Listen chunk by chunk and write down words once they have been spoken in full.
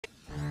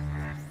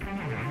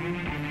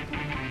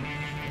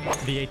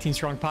The 18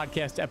 Strong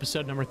Podcast,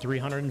 episode number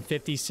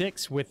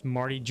 356, with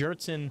Marty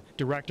Jertson,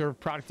 Director of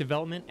Product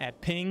Development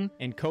at Ping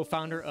and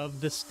co-founder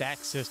of the Stack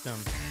System.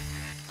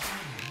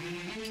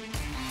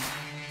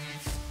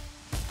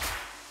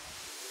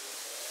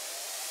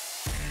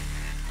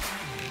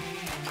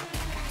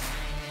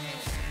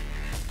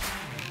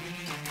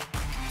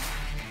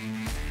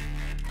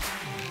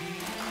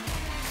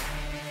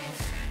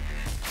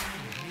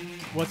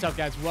 What's up,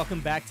 guys? Welcome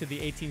back to the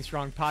 18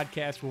 Strong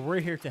Podcast, where we're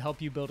here to help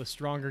you build a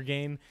stronger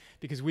game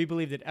because we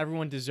believe that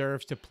everyone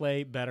deserves to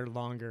play better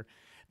longer.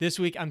 This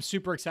week, I'm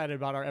super excited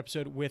about our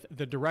episode with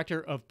the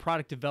Director of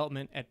Product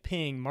Development at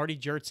Ping, Marty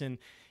Jertson,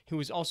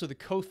 who is also the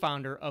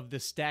co-founder of the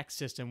Stack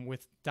System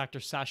with Dr.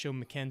 Sasho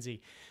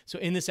McKenzie. So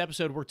in this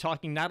episode, we're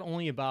talking not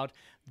only about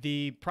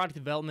the product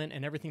development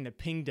and everything that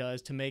Ping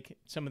does to make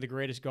some of the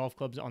greatest golf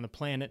clubs on the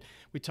planet.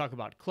 We talk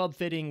about club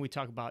fitting, we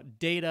talk about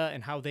data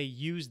and how they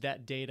use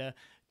that data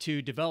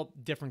to develop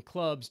different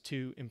clubs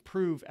to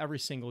improve every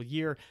single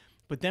year.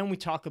 But then we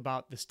talk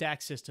about the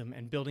Stack System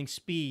and building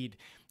speed.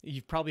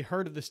 You've probably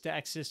heard of the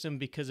Stack System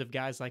because of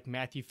guys like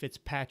Matthew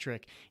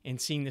Fitzpatrick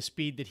and seeing the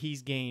speed that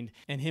he's gained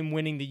and him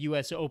winning the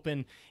US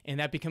Open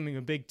and that becoming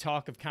a big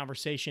talk of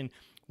conversation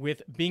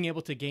with being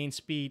able to gain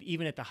speed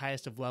even at the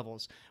highest of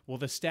levels. Well,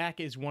 the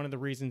Stack is one of the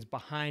reasons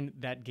behind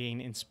that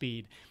gain in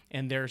speed.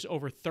 And there's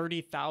over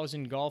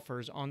 30,000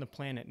 golfers on the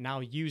planet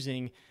now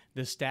using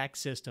the Stack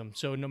System.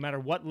 So no matter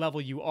what level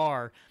you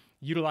are,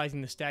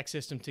 utilizing the Stack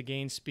System to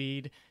gain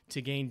speed,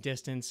 to gain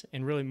distance,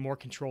 and really more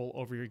control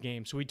over your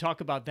game. So we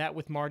talk about that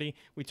with Marty.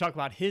 We talk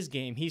about his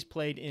game. He's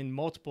played in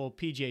multiple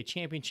PGA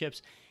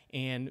championships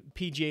and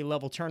PGA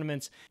level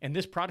tournaments. And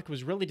this product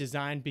was really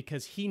designed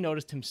because he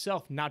noticed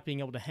himself not being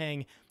able to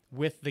hang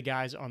with the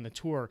guys on the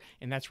tour.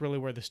 And that's really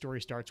where the story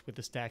starts with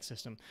the Stack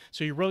System.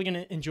 So you're really going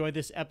to enjoy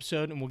this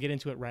episode, and we'll get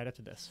into it right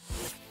after this.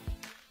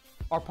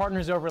 Our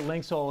partners over at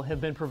Linksole have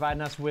been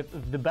providing us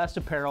with the best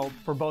apparel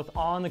for both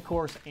on the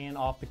course and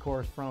off the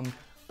course, from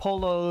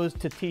polos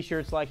to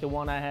t-shirts like the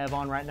one I have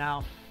on right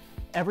now.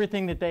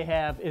 Everything that they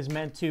have is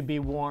meant to be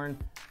worn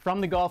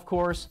from the golf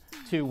course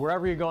to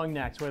wherever you're going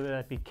next, whether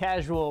that be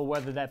casual,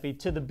 whether that be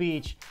to the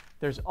beach.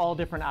 There's all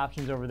different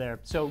options over there.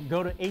 So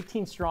go to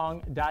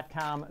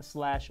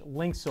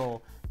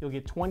 18strong.com/Linksole. You'll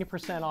get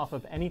 20% off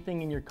of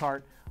anything in your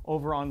cart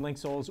over on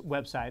Linksole's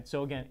website.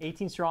 So again,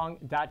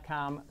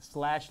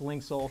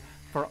 18strong.com/Linksole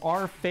for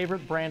our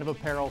favorite brand of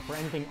apparel for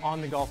anything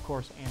on the golf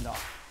course and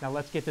off. Now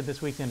let's get to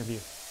this week's interview.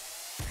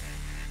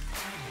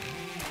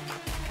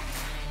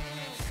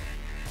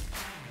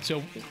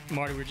 So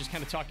Marty, we're just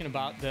kind of talking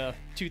about the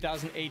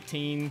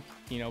 2018,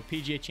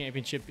 PGA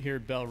Championship here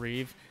at Belle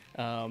Rive.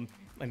 I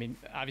mean,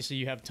 obviously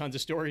you have tons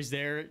of stories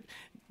there.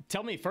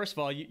 Tell me, first of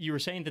all, you were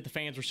saying that the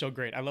fans were so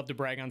great. I love to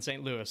brag on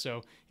St. Louis,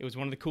 so it was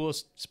one of the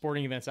coolest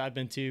sporting events I've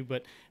been to.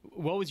 But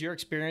what was your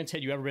experience?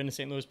 Had you ever been to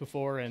St. Louis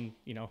before? And,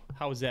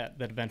 how was that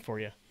event for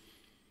you?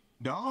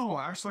 No,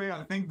 actually,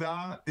 I think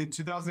that in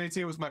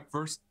 2018 was my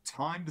first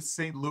time to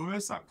St.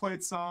 Louis. I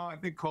played some,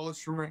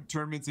 college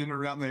tournaments in and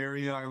around the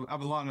area. I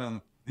have a lot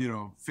of,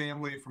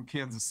 family from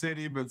Kansas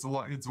City, but it's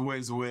a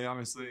ways away,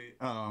 obviously.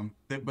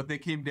 But they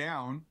came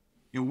down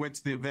and went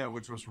to the event,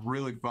 which was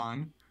really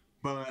fun.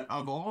 But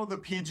of all the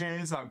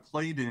PGAs I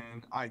played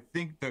in, I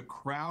think the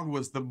crowd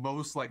was the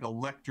most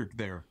electric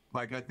there.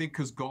 I think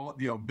because golf,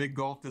 big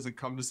golf doesn't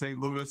come to St.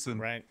 Louis and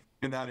right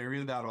in that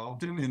area that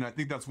often. And I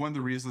think that's one of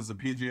the reasons the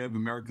PGA of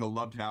America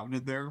loved having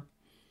it there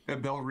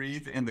at Belle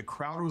Rive. And the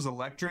crowd was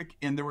electric,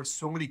 and there were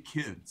so many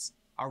kids.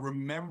 I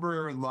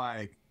remember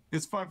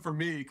it's fun for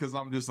me because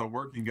I'm just a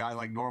working guy,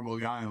 normal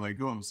guy,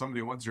 oh,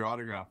 somebody wants your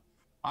autograph.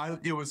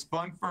 It was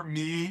fun for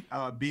me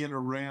being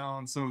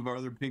around some of our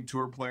other big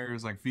tour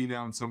players like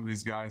Finau and some of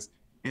these guys,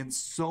 and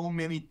so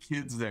many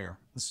kids there.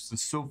 This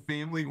is so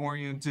family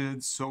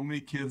oriented, so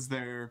many kids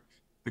there.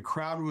 The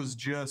crowd was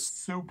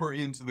just super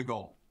into the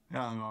golf,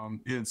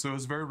 and so it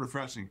was very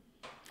refreshing.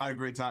 I had a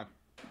great time.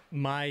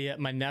 My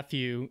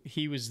nephew,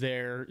 he was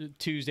there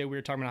Tuesday. We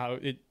were talking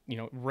about how it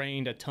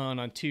rained a ton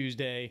on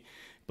Tuesday,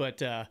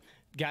 but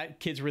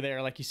kids were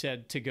there, like you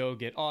said, to go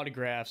get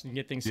autographs and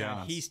get things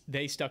signed. Yes.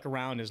 They stuck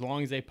around as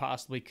long as they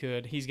possibly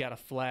could. He's got a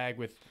flag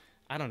with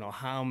I don't know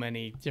how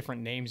many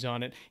different names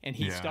on it, and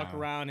he stuck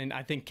around, and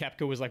I think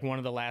Koepka was one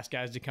of the last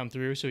guys to come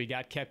through, so he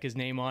got Koepka's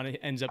name on it,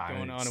 ends up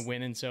going on and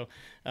winning. So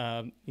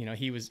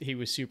he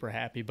was super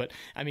happy. But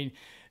I mean,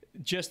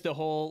 just the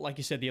whole, like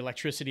you said, the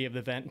electricity of the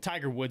event,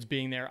 Tiger Woods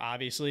being there,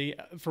 obviously.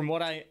 From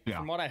what I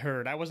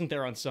heard, I wasn't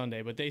there on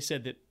Sunday, but they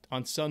said that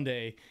on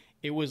Sunday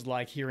it was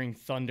like hearing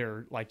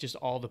thunder, just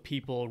all the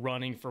people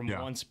running from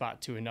one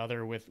spot to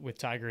another with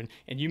Tiger.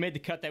 And you made the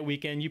cut that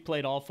weekend. You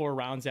played all 4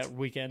 rounds that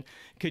weekend.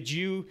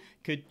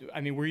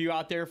 Were you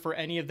out there for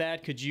any of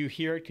that? Could you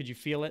hear it? Could you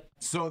feel it?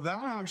 So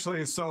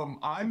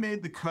I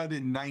made the cut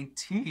in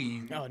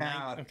 19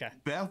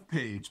 at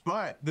Bethpage,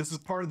 but this is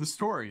part of the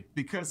story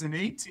because in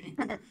 18,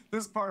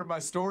 this part of my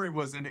story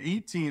was in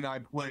 18, I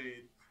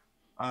played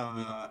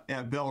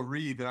at Belle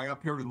Rive, and I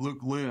got paired with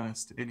Luke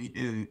List,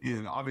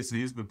 and obviously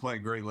he's been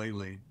playing great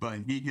lately,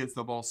 but he hits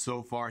the ball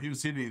so far. He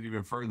was hitting it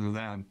even further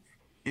then.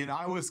 And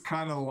I was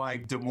kind of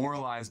like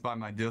demoralized by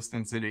my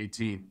distance at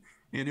 18.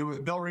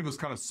 And Bellerive was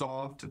kind of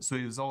soft, so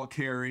he was all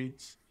carry.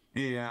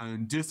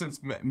 And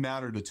distance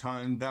mattered a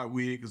ton that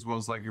week, as well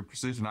as like your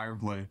precision iron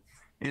play.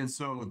 And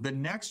so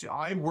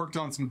I worked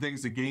on some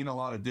things to gain a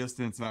lot of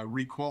distance, and I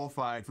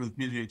requalified for the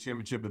PGA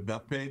Championship at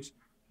Bethpage.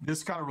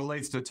 This kind of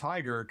relates to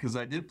Tiger because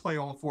I did play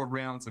all 4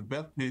 rounds at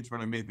Bethpage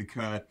when I made the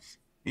cut.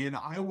 And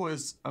I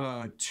was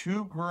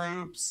 2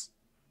 groups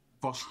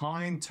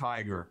behind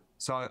Tiger.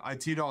 So I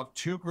teed off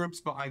 2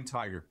 groups behind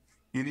Tiger.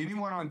 And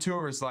anyone on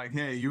tour is like,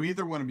 hey, you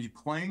either want to be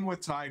playing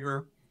with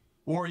Tiger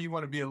or you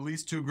want to be at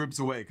least 2 groups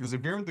away. Because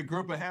if you're in the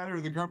group ahead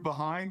or the group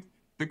behind,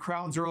 the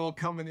crowds are all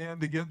coming in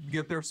to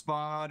get their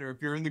spot. Or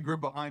if you're in the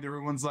group behind,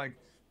 everyone's like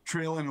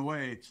trailing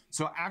away.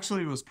 So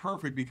actually it was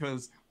perfect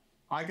because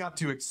I got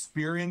to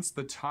experience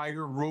the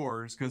Tiger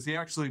roars because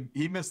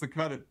he missed the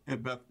cut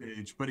at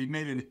Bethpage, but he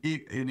made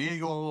an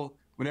eagle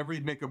whenever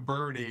he'd make a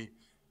birdie.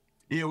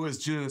 It was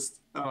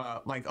just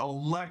like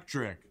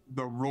electric,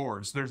 the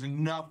roars. There's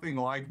nothing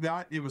like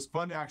that. It was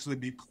fun to actually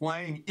be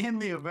playing in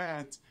the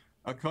event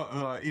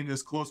in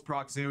this close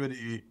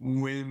proximity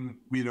when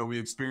we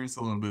experienced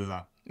a little bit of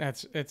that.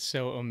 That's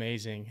so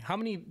amazing. How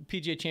many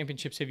PGA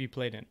championships have you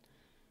played in?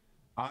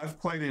 I've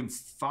played in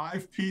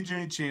 5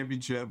 PGA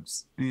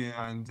championships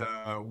and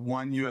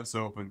 1 U.S.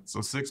 Open,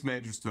 so 6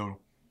 majors total.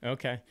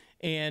 Okay.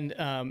 And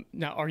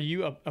now, are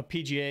you a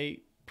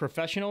PGA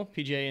professional,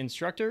 PGA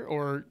instructor,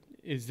 or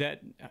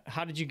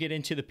how did you get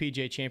into the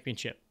PGA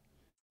Championship?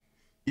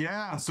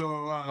 Yeah,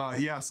 so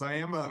yes,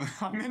 I'm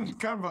in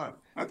kind of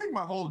I think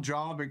my whole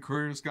job and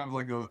career is kind of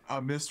like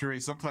a mystery.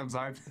 Sometimes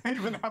I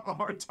even have a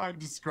hard time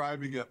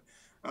describing it.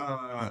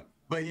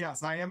 But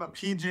yes, I am a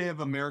PGA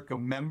of America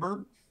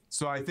member.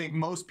 So I think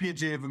most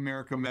PGA of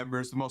America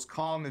members, the most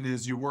common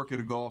is you work at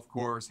a golf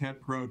course, head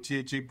pro,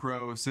 THA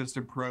pro,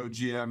 assistant pro,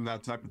 GM,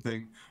 that type of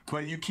thing.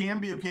 But you can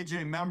be a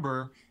PGA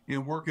member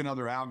and work in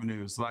other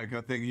avenues. Like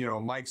I think,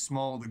 Mike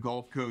Small, the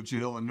golf coach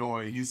at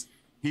Illinois, he's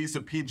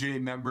a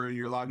PGA member.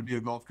 You're allowed to be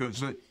a golf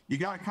coach. But you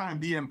got to kind of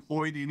be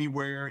employed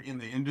anywhere in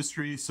the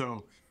industry.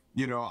 So,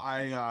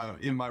 I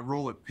in my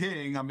role at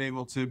Ping, I'm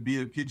able to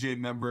be a PGA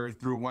member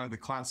through one of the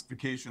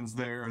classifications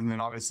there. And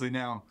then obviously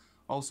now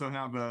also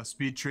have a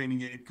speed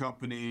training aid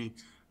company,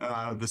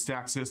 the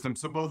Stack System.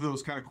 So both of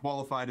those kind of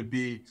qualify to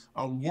be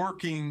a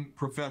working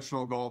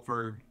professional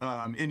golfer.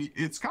 And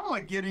it's kind of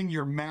like getting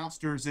your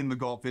master's in the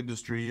golf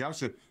industry.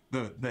 Actually,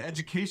 the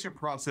education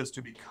process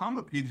to become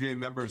a PGA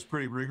member is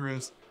pretty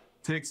rigorous.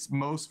 Takes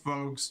most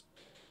folks,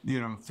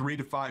 3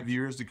 to 5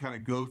 years to kind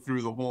of go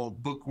through the whole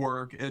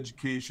bookwork,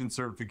 education,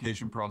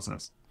 certification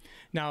process.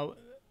 Now,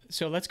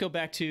 so let's go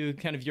back to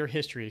kind of your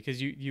history,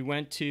 because you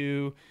went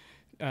to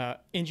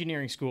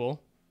engineering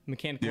school,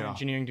 mechanical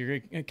engineering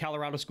degree,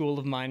 Colorado School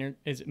of Miners.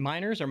 Is it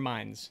miners or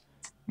mines?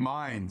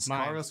 Mines.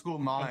 Colorado School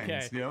of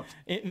Mines. Okay.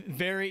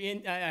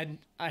 Yep.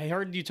 I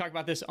heard you talk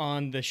about this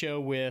on the show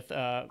with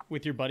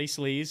your buddy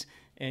Sleaze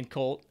and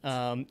Colt,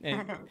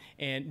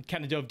 and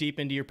kind of dove deep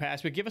into your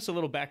past. But give us a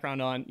little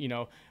background on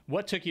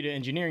what took you to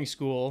engineering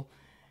school,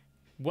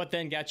 what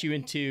then got you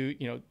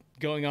into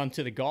going on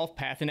to the golf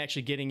path and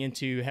actually getting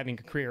into having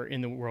a career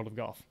in the world of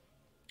golf.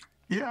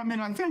 Yeah, I mean,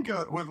 I think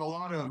with a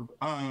lot of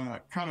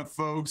kind of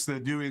folks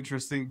that do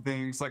interesting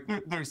things, like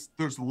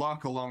there's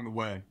luck along the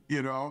way,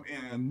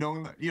 and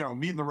knowing that,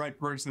 meeting the right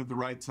person at the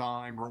right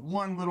time, or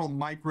one little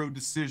micro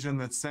decision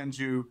that sends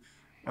you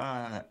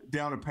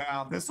down a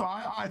path. And so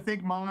I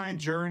think my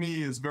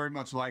journey is very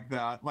much like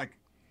that. Like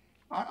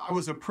I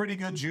was a pretty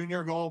good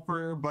junior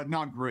golfer, but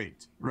not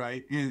great,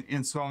 right?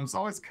 And so it's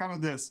always kind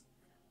of this,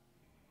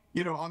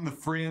 on the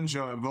fringe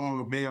of,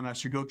 oh man, I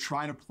should go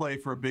try to play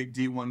for a big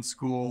D1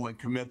 school and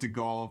commit to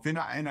golf. And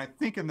I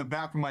think in the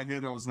back of my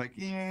head, I was like,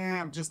 yeah,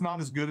 I'm just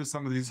not as good as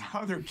some of these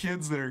other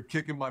kids that are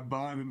kicking my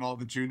butt in all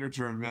the junior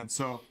tournaments.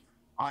 So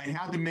I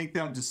had to make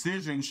that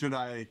decision. Should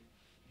I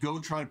go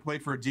try to play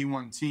for a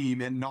D1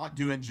 team and not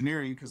do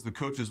engineering because the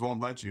coaches won't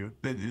let you?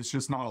 It's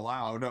just not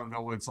allowed. I don't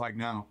know what it's like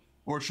now.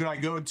 Or should I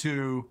go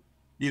to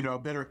a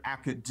better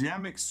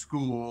academic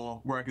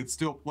school where I could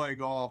still play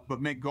golf, but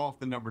make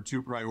golf the number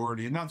 2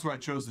 priority? And that's what I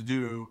chose to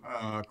do,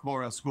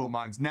 Colorado School of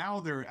Mines.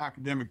 Now their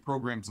academic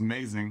program's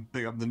amazing.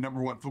 They have the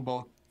number 1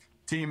 football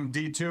team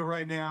D2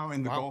 right now,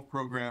 and the golf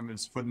program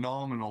is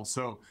phenomenal.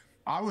 So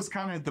I was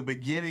kind of at the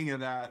beginning of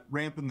that,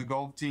 ramping the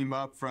golf team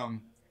up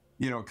from,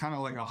 kind of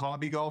like a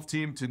hobby golf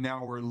team to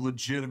now we're a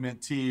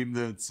legitimate team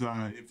that's,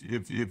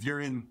 if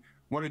you're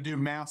want to do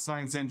math,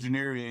 science,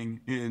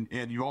 engineering,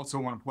 and you also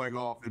want to play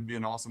golf, it'd be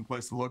an awesome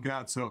place to look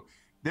at. So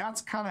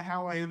that's kind of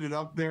how I ended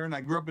up there. And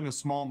I grew up in a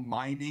small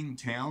mining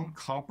town,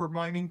 copper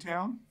mining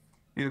town.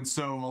 And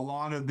so a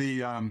lot of the,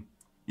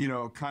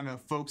 kind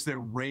of folks that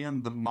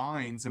ran the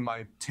mines in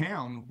my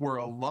town were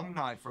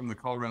alumni from the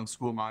Colorado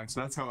School of Mines. So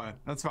that's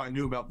how I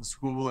knew about the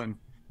school, and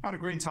had a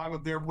great time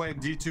up there playing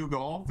D2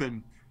 golf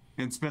and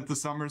spent the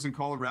summers in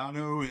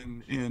Colorado,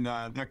 and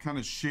that kind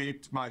of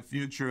shaped my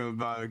future of,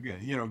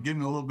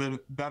 getting a little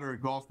bit better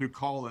at golf through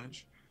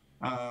college.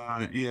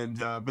 But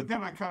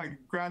then I kind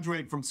of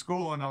graduated from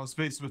school, and I was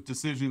faced with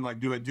decision, like,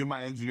 do I do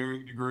my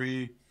engineering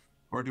degree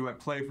or do I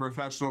play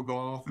professional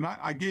golf? And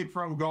I gave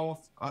pro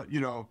golf,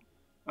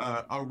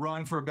 a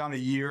run for about a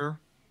year.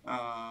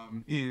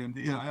 And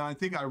I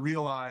think I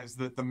realized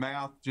that the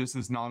math just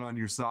is not on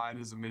your side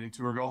as a mini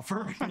tour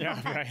golfer.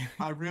 Yeah, right.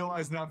 I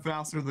realized that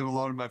faster than a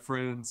lot of my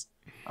friends.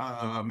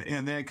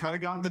 And then kind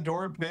of got in the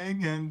door at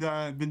Ping, and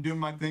I've been doing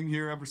my thing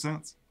here ever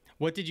since.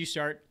 What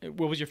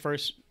was your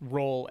first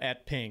role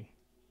at Ping?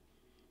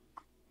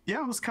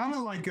 Yeah, it was kind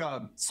of like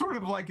sort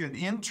of like an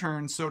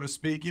intern, so to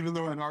speak, even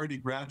though I'd already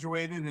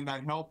graduated, and I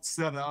helped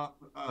set up.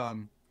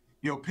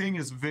 Ping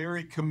is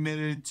very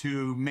committed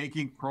to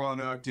making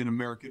product in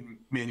American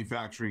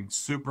manufacturing.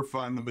 Super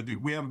fun.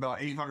 We have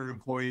about 800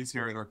 employees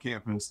here at our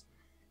campus,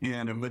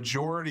 and a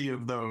majority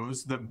of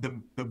those,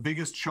 the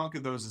biggest chunk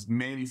of those is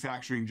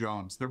manufacturing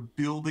jobs. They're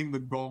building the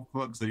golf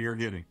clubs that you're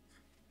hitting.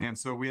 And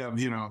so we have,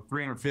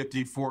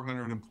 350,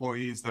 400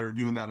 employees that are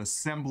doing that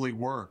assembly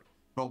work.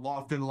 The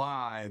loft and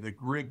lie, the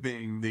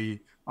gripping, the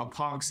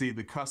epoxy,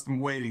 the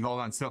custom weighting, all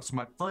that stuff. So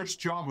my first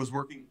job was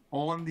working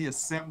on the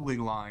assembly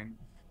line,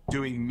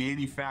 doing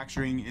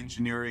manufacturing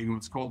engineering,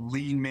 what's called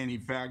lean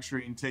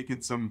manufacturing,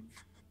 taking some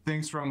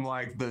things from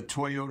like the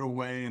Toyota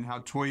way and how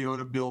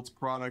Toyota builds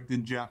product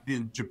in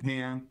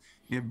Japan,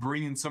 and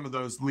bringing some of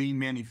those lean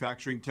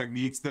manufacturing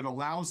techniques that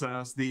allows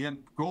us, the end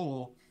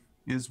goal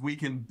is we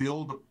can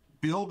build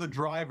a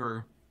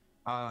driver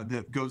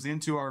that goes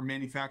into our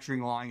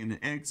manufacturing line and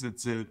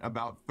exits it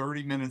about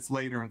 30 minutes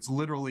later. It's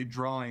literally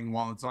drawing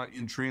while it's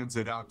in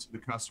transit out to the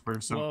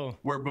customer. So Whoa.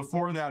 Where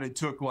before that, it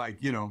took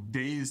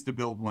days to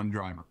build one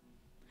driver.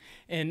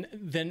 And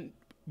then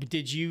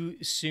did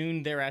you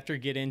soon thereafter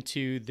get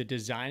into the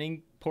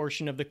designing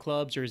portion of the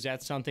clubs, or is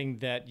that something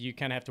that you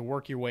kind of have to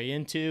work your way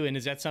into? And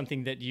is that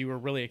something that you were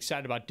really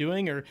excited about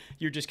doing, or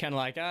you're just kind of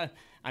like,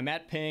 I'm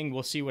at Ping,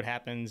 we'll see what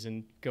happens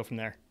and go from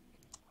there?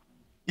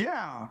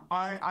 Yeah,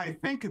 I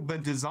think the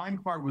design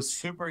part was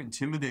super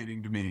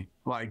intimidating to me.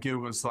 Like, it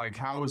was like,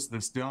 how is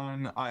this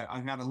done?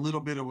 I had a little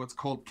bit of what's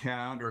called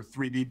CAD or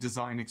 3D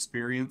design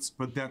experience,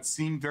 but that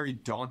seemed very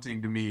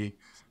daunting to me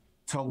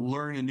to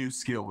learn a new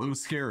skill. It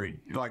was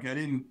scary. Like, I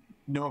didn't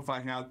know if I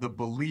had the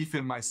belief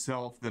in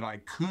myself that I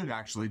could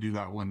actually do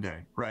that one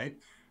day, right?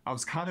 I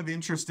was kind of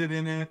interested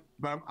in it,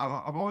 but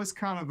I've always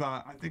kind of,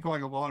 I think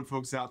like a lot of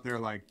folks out there,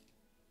 like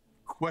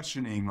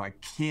questioning,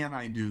 like, can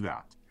I do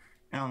that?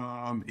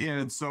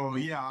 And so,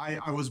 yeah,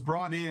 I was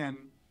brought in,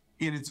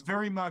 and it's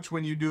very much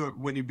when you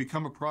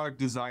become a product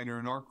designer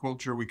in our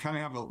culture, we kind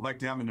of like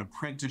to have an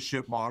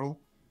apprenticeship model,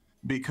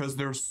 because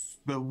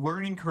the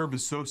learning curve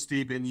is so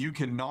steep, and you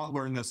cannot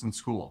learn this in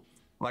school.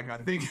 Like, I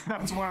think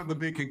that's one of the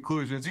big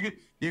conclusions.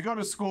 You go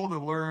to school to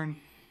learn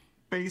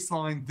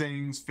baseline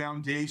things,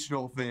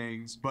 foundational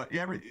things, but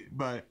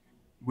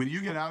when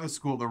you get out of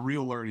school, the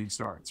real learning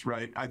starts,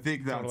 right? I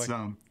think that's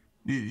Totally.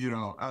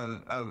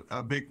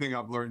 a big thing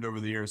I've learned over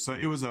the years. So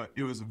it was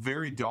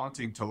very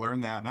daunting to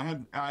learn that.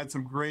 And I had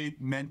some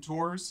great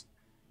mentors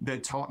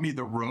that taught me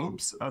the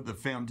ropes of the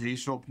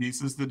foundational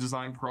pieces to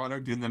design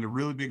product, and then a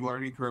really big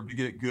learning curve to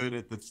get good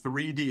at the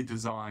 3D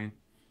design.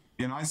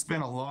 And I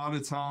spent a lot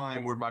of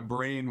time where my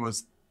brain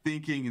was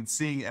thinking and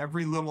seeing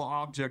every little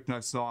object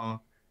I saw.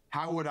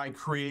 How would I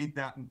create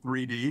that in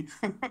 3D?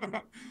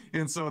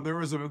 And so there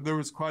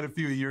was quite a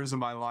few years of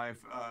my life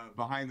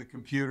behind the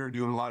computer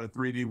doing a lot of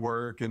 3D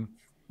work and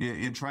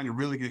trying to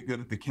really get good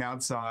at the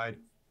CAD side.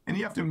 And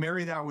you have to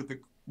marry that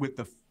with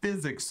the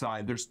physics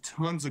side. There's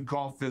tons of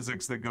golf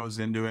physics that goes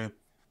into it.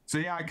 So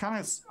yeah, I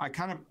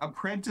kind of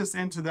apprenticed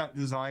into that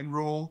design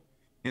role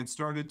and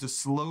started to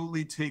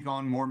slowly take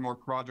on more and more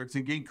projects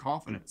and gain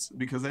confidence,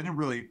 because I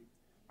kind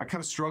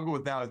of struggled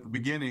with that at the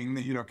beginning,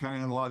 kind of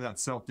had a lot of that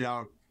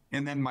self-doubt.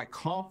 And then my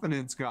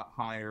confidence got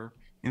higher,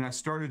 and I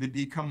started to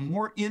become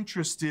more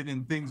interested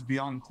in things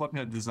beyond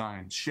clubhead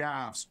design: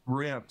 shafts,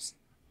 grips,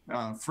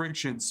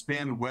 friction,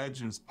 span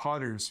wedges,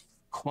 putters,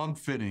 club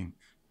fitting.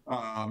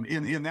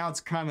 And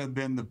that's kind of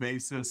been the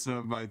basis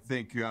of, I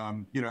think,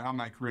 how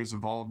my career's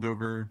evolved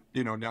over,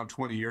 now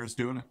 20 years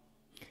doing it.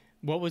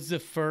 What was the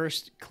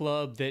first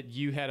club that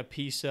you had a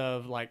piece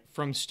of, like,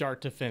 from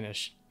start to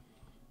finish?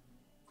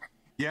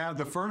 Yeah,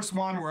 the first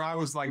one where I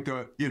was like,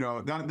 that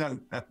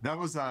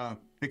was a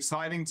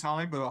exciting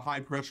time, but a high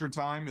pressure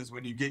time, is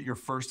when you get your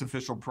first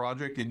official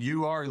project and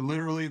you are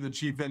literally the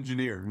chief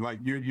engineer. Like,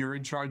 you're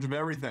in charge of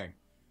everything.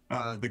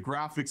 The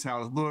graphics,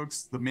 how it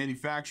looks, the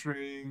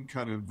manufacturing,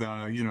 kind of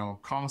the,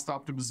 cost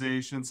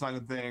optimization side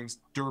of things,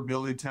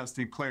 durability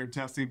testing, player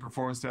testing,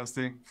 performance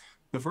testing.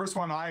 The first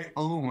one I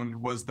owned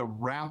was the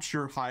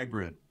Rapture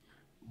Hybrid.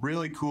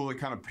 Really cool. It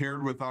kind of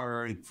paired with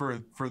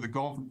for the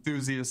golf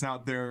enthusiasts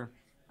out there,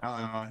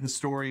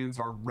 historians,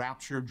 our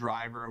Rapture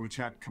driver, which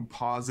had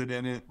composite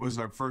in it, was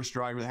our first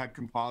driver that had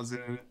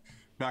composite in it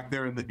back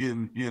there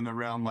in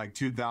around like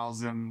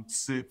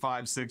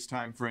 2005-6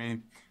 time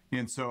frame.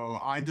 And so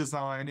I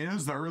designed, it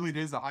was the early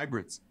days of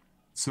hybrids.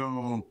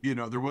 So,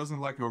 there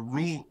wasn't like a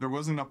rule, there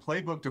wasn't a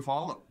playbook to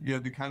follow. You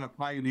had to kind of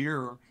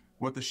pioneer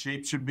what the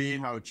shape should be,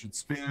 how it should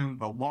spin,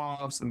 the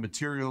lofts and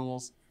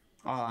materials.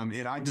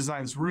 And I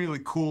designed this really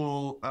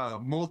cool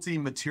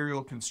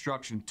multi-material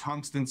construction,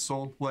 tungsten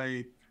sole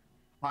plate,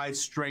 high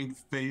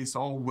strength face,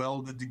 all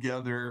welded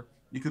together.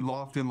 You could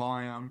loft and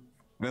lie on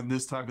and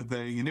this type of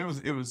thing. And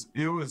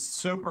it was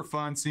super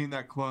fun seeing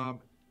that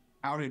club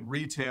out in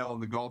retail in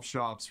the golf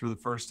shops for the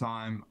first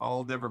time.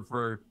 I'll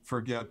never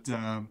forget,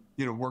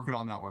 working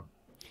on that one.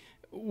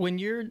 When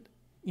you're,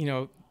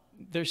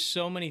 there's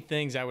so many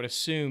things I would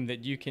assume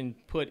that you can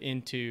put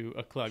into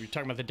a club. You're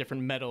talking about the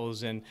different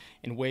metals and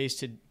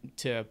ways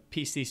to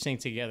piece these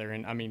things together.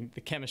 And I mean,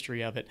 the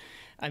chemistry of it.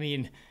 I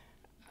mean,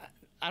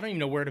 I don't even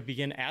know where to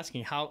begin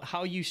asking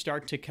how you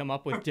start to come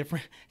up with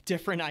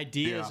different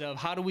ideas of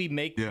how do we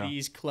make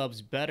these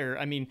clubs better.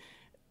 I mean,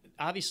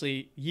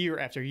 obviously year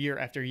after year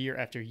after year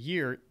after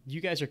year,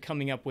 you guys are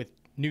coming up with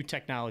new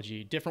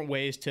technology, different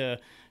ways to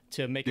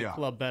make a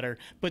club better.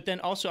 But then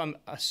also I'm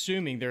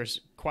assuming there's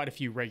quite a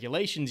few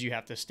regulations you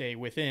have to stay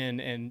within,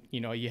 and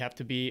you have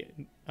to be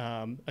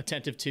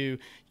attentive to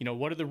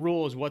what are the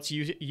rules, what's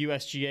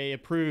USGA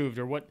approved,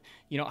 or what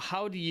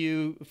how do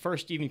you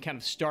first even kind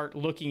of start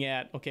looking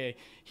at, okay,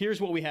 here's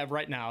what we have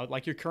right now,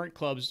 like your current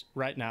clubs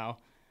right now.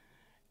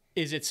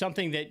 Is it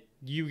something that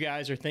you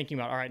guys are thinking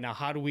about, all right, now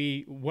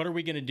what are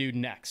we going to do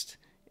next?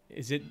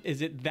 Is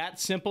it that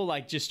simple,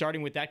 like just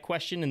starting with that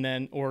question, and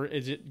then, or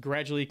is it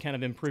gradually kind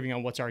of improving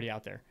on what's already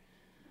out there?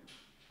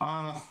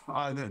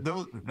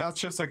 That's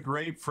just a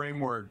great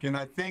framework, and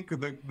I think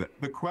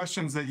the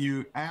questions that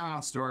you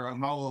asked are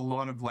how a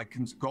lot of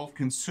golf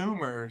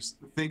consumers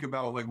think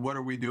about, like, what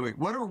are we doing?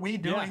 What are we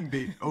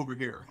doing over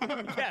here?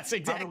 Yes,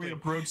 exactly. How do we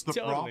approach the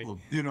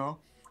problem?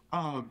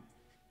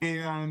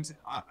 And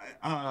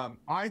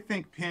I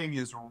think Ping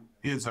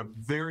is a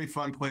very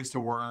fun place to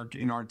work,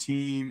 and our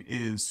team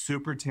is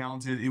super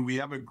talented, and we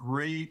have a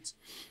great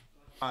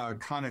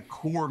kind of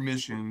core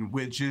mission,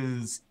 which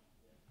is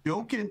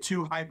don't get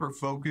too hyper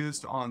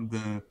focused on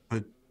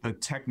the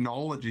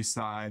technology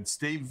side.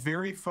 Stay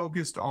very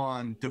focused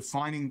on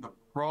defining the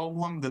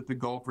problem that the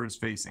golfer is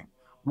facing.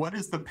 What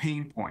is the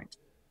pain point?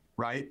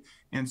 Right?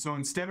 And so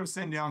instead of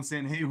sitting down and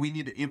saying, hey, we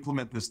need to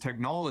implement this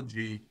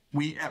technology,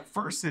 we at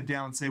first sit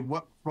down and say,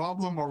 what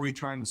problem are we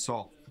trying to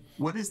solve?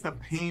 What is the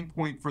pain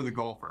point for the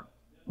golfer?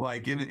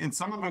 Like, and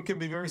some of them can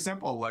be very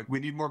simple, like we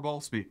need more ball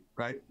speed,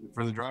 right?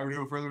 For the driver to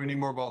go further, we need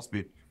more ball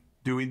speed.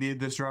 Do we need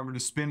this driver to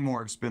spin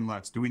more, spin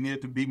less? Do we need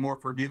it to be more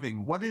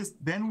forgiving?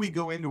 Then we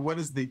go into what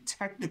is the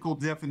technical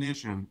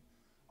definition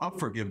of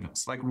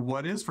forgiveness? Like,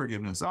 what is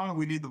forgiveness? Oh,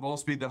 we need the ball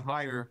speed to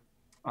higher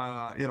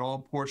in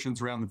all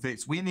portions around the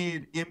face. We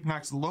need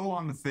impacts low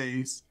on the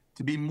face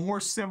to be more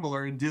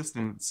similar in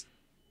distance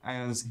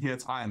as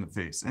hits high on the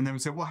face. And then we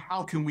say, well,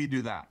 how can we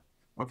do that?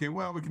 Okay,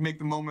 well, we can make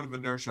the moment of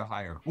inertia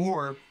higher,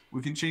 or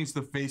we can change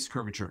the face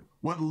curvature.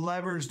 What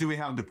levers do we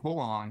have to pull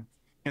on?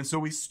 And so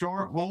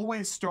we'll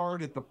always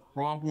start at the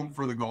problem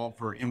for the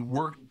golfer and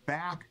work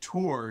back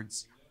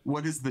towards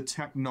what is the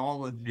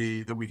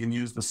technology that we can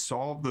use to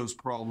solve those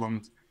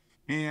problems.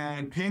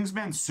 And Ping's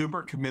been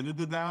super committed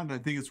to that. And I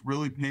think it's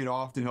really paid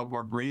off to help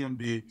our brand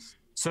be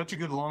such a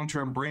good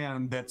long-term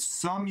brand that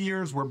some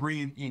years we're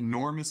bringing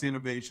enormous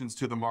innovations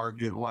to the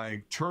market,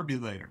 like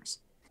turbulators.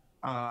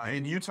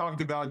 And you talked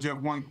about, Jeff,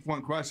 one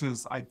question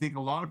is, I think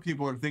a lot of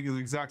people are thinking the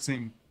exact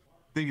same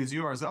thing as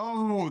you are.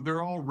 Oh,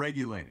 they're all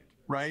regulated,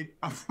 right?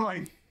 I'm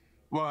like,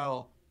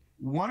 well,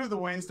 one of the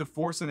ways to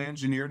force an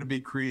engineer to be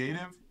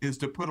creative is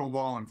to put a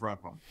wall in front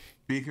of them,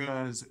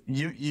 because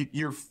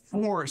you're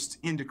forced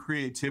into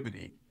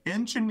creativity.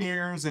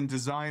 Engineers and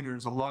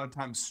designers a lot of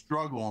times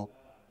struggle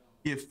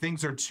if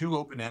things are too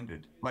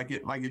open-ended. Like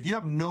if you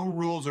have no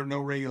rules or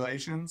no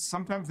regulations,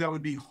 sometimes that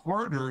would be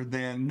harder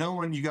than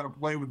knowing you got to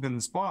play within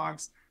this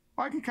box.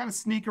 I can kind of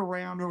sneak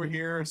around over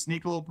here,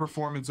 sneak a little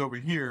performance over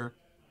here.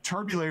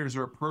 Turbulators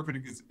are a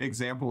perfect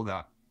example of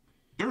that.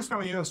 There's no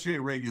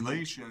USGA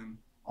regulation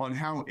on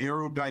how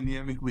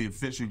aerodynamically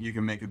efficient you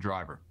can make a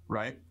driver,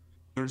 right?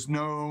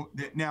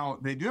 Now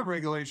they do have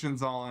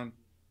regulations on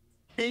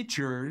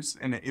features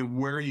and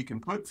where you can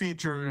put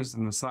features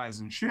and the size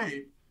and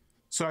shape.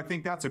 So I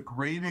think that's a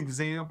great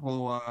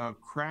example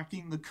of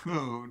cracking the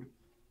code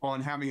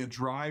on having a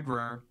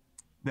driver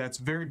that's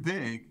very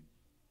big,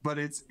 but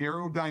it's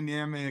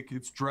aerodynamic,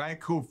 its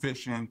drag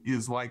coefficient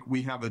is like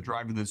we have a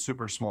driver that's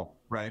super small,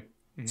 right?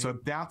 Mm-hmm. So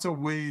that's a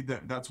way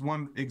that's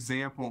one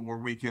example where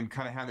we can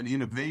kind of have an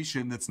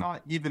innovation that's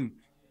not even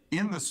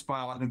in the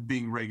spot of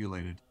being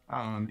regulated.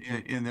 And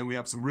then we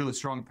have some really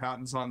strong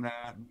patents on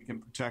that, and we can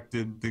protect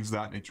it, things of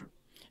that nature.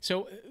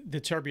 So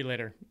the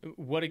turbulator,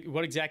 what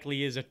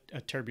exactly is a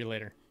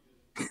turbulator?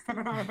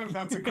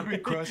 That's a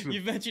great question.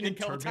 You've mentioned it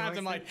a couple times.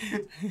 I'm like,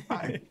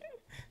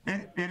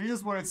 it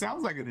is what it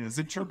sounds like it is.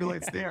 It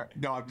turbulates the air.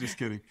 No, I'm just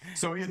kidding.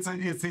 So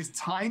it's these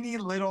tiny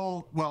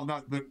little,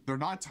 well, they're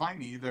not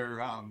tiny.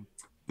 They're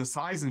the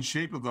size and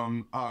shape of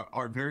them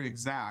are very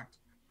exact.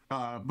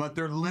 But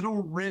they're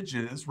little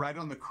ridges right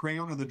on the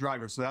crown of the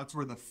driver. So that's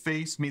where the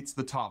face meets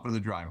the top of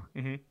the driver.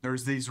 Mm-hmm.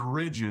 There's these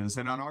ridges,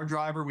 and on our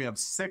driver, we have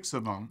 6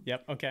 of them.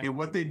 Yep, okay. And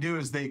what they do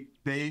is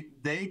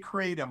they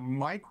create a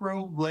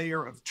micro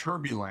layer of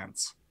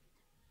turbulence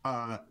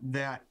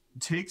that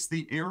takes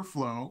the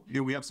airflow.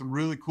 We have some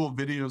really cool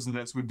videos of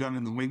this we've done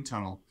in the wind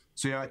tunnel.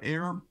 So you have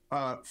air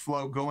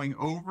flow going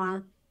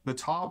over the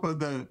top of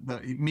the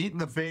meeting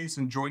the face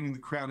and joining the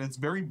crown. It's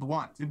very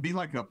blunt. It'd be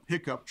like a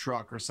pickup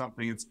truck or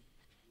something. It's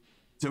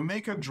to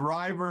make a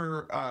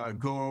driver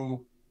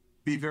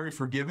be very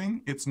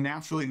forgiving. It's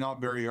naturally not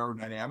very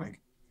aerodynamic.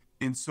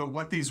 And so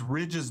what these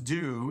ridges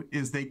do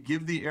is they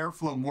give the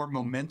airflow more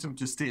momentum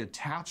to stay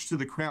attached to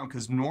the crown,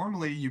 because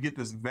normally you get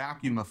this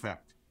vacuum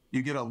effect.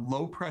 You get a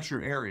low pressure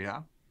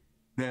area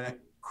that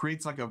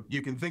creates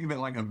you can think of it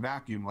like a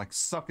vacuum, like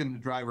sucking the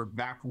driver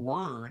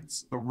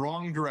backwards, the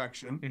wrong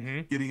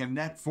direction, getting a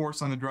net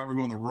force on the driver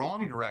going the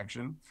wrong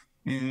direction.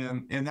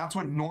 And that's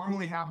what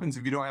normally happens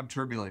if you don't have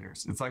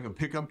turbulators. It's like a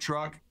pickup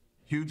truck,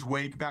 huge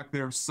wake back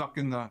there,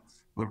 sucking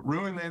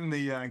ruining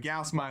the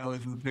gas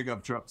mileage of the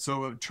pickup truck.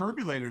 So what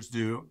turbulators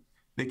do,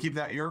 they keep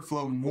that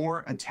airflow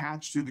more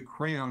attached to the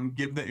crown,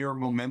 give the air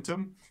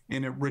momentum,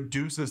 and it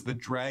reduces the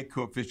drag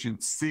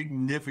coefficient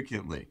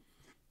significantly.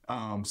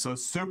 So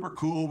super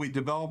cool. We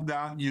developed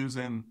that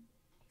using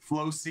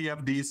Flow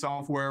CFD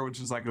software,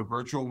 which is like a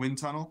virtual wind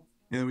tunnel.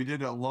 And we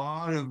did a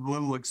lot of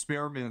little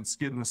experiments,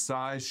 getting the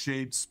size,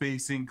 shape,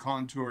 spacing,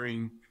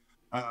 contouring.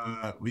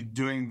 We're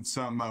doing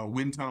some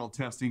wind tunnel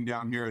testing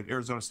down here at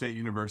Arizona State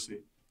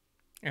University.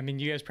 I mean,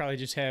 you guys probably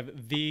just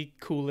have the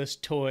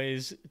coolest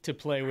toys to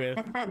play with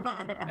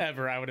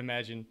ever, I would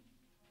imagine.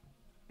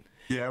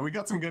 Yeah, we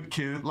got some good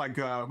kids. Like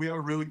we have a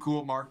really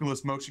cool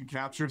markerless motion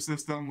capture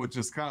system, which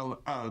is kind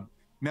of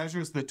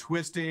measures the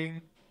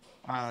twisting,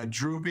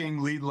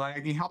 drooping, lead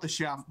lagging, how the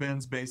shaft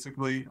bends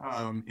basically.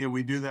 And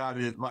we do that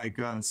at like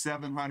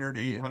 700,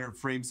 800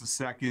 frames a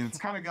second. It's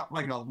kind of got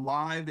like a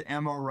live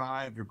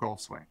MRI of your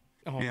golf swing.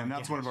 Oh, and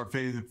that's one of our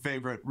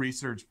favorite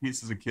research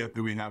pieces of kit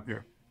that we have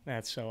here.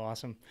 That's so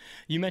awesome.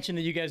 You mentioned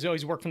that you guys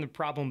always work from the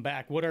problem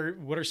back. What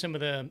are some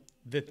of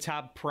the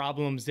top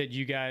problems that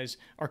you guys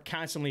are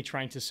constantly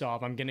trying to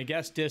solve? I'm going to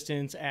guess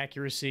distance,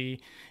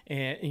 accuracy,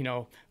 and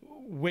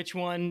which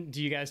one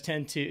do you guys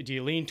do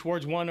you lean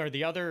towards one or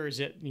the other, or is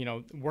it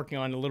working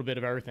on a little bit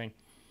of everything?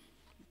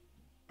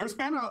 There's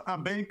been a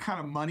big kind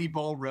of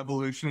Moneyball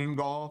revolution in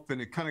golf,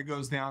 and it kind of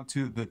goes down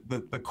to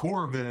the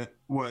core of it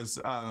was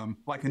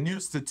like a new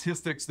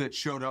statistics that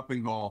showed up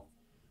in golf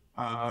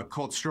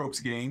called strokes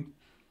gained.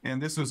 And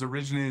this was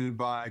originated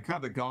by kind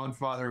of the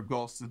godfather of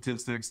golf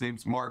statistics,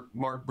 named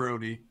Mark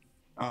Brody.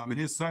 And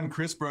his son,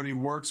 Chris Brody,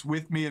 works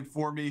with me and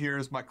for me here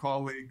as my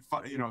colleague,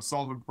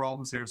 solving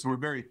problems here. So we're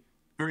very,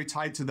 very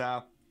tied to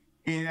that.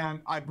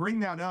 And I bring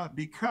that up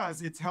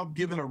because it's helped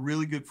give it a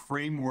really good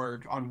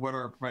framework on what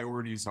our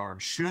priorities are.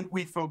 Should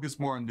we focus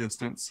more on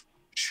distance?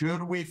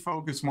 Should we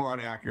focus more on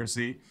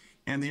accuracy?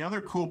 And the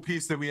other cool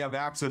piece that we have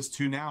access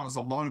to now is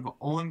a lot of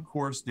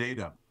on-course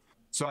data.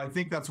 So I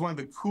think that's one of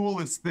the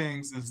coolest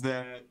things is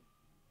that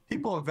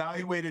people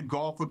evaluated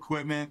golf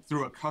equipment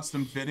through a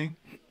custom fitting.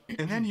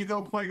 And then you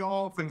go play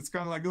golf and it's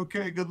kind of like,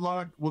 okay, good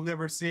luck. We'll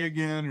never see you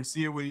again, or see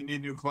you when you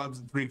need new clubs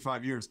in 3 to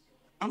 5 years.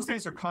 Those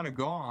days are kind of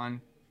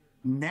gone.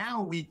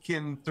 Now we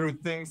can, through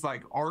things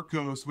like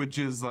Arcos, which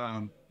is,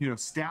 smart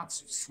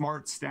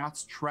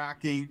stats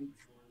tracking,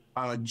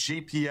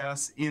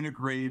 GPS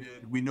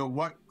integrated. We know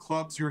what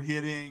clubs you're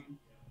hitting,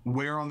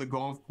 where on the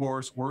golf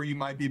course, where you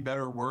might be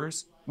better or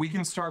worse. We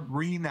can start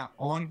bringing that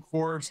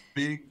on-course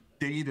big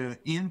data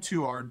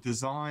into our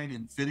design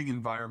and fitting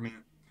environment.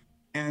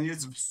 And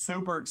it's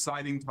super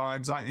exciting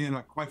times.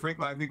 Quite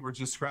frankly, I think we're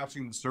just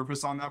scratching the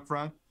surface on that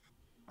front.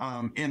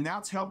 And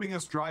that's helping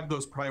us drive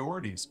those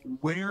priorities.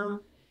 Where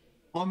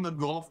on the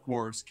golf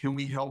course can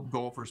we help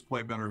golfers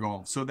play better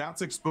golf? So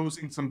that's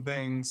exposing some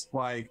things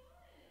like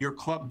your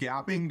club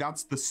gapping.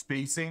 That's the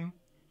spacing,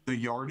 the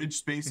yardage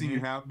spacing you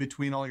have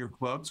between all your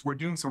clubs. We're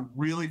doing some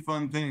really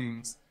fun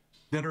things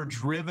that are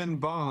driven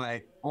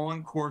by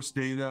on-course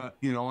data,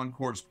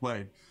 on-course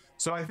play.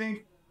 So I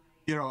think,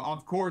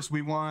 of course,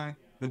 we want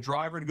the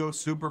driver to go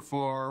super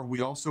far. We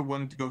also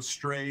want it to go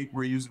straight.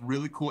 We're using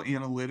really cool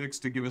analytics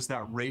to give us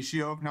that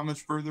ratio of how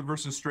much further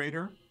versus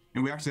straighter.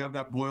 And we actually have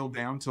that boiled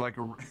down to like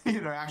a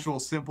actual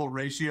simple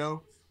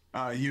ratio.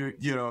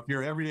 If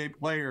your everyday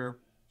player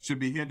should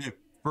be hitting it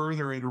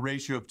further at a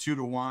ratio of 2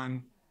 to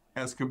 1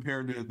 as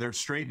compared to their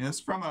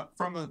straightness from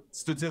a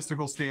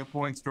statistical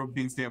standpoint, stroke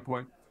gain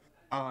standpoint.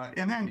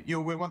 And then,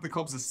 we want the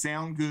clubs to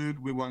sound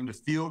good. We want them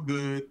to feel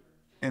good.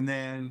 And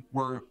then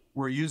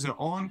we're using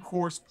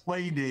on-course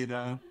play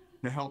data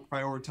to help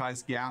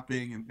prioritize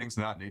gapping and things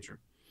of that nature.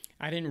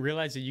 I didn't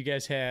realize that you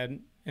guys had,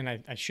 and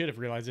I should have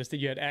realized this, that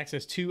you had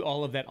access to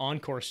all of that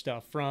on-course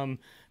stuff from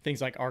things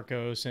like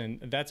Arcos.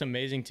 And that's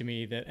amazing to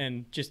me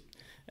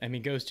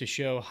goes to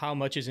show how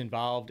much is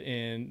involved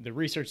in the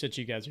research that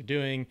you guys are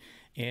doing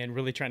and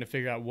really trying to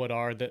figure out what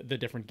are the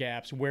different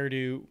gaps. Where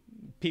do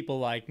people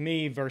like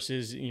me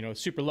versus,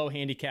 super low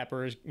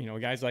handicappers,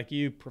 guys like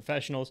you,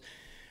 professionals,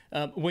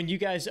 when you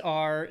guys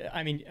are,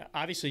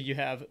 obviously you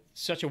have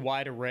such a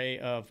wide array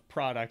of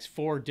products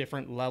for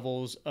different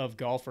levels of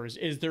golfers.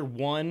 Is there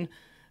one,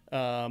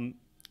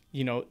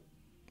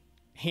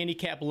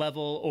 handicap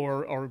level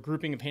or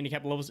grouping of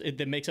handicap levels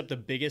that makes up the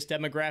biggest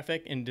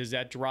demographic, and does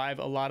that drive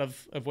a lot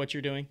of what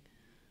you're doing?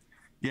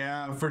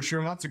 Yeah, for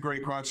sure. That's a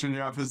great question,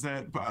 Jeff. Is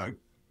that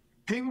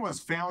Ping was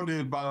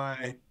founded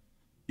by,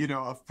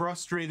 a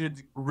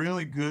frustrated,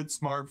 really good,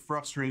 smart,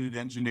 frustrated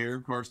engineer,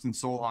 Karsten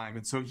Solheim.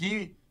 And so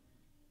he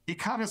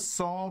kind of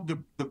solved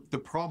the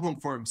problem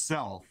for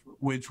himself,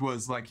 which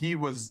was like he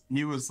was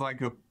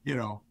like a,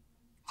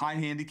 high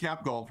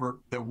handicap golfer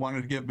that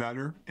wanted to get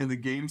better, and the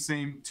game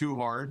seemed too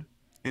hard,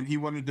 and he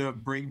wanted to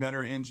bring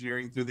better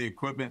engineering through the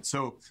equipment.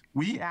 So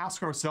we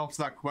ask ourselves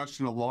that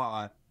question a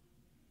lot.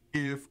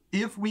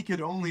 If we could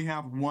only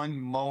have one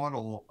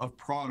model of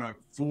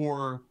product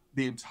for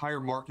the entire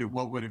market,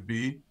 what would it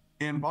be?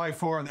 And by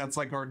far, that's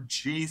like our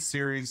G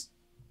series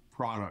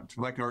product,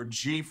 like our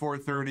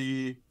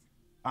G430,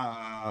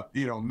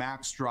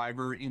 max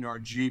driver in our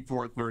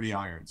G430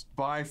 irons.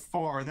 By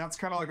far, that's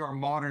kind of like our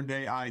modern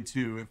day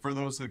I2. And for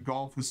those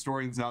golf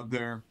historians out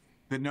there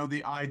that know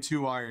the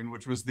I2 iron,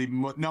 which was the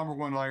number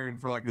one iron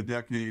for like a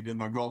decade in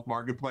the golf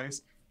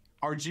marketplace,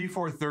 our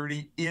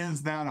G430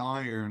 is that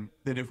iron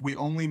that if we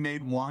only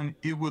made one,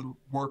 it would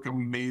work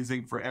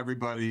amazing for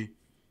everybody.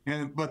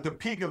 But the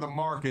peak of the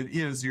market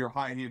is your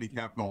high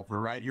handicap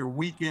golfer, right? Your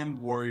weekend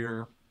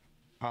warrior.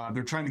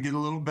 They're trying to get a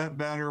little bit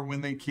better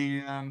when they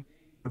can,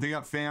 but they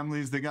got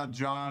families, they got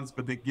jobs,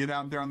 but they get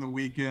out there on the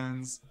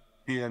weekends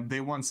and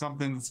they want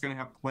something that's going to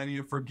have plenty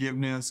of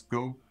forgiveness,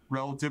 go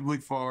relatively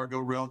far, go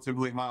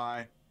relatively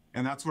high.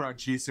 And that's what our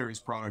G series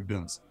product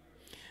does.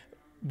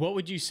 What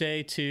would you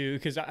say to,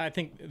 because I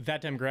think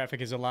that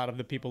demographic is a lot of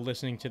the people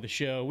listening to the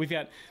show. We've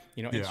got,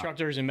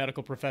 instructors and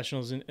medical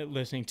professionals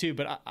listening too,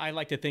 but I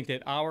like to think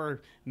that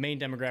our main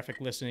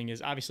demographic listening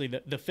is obviously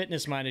the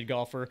fitness-minded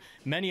golfer,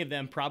 many of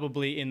them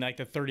probably in like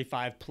the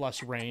 35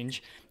 plus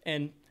range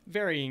and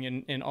varying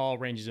in all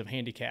ranges of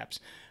handicaps.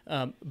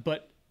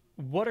 But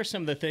what are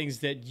some of the things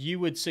that you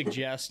would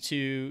suggest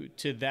to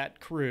that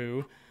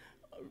crew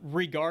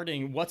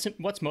regarding what's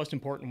most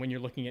important when you're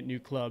looking at new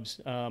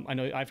clubs? I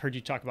know I've heard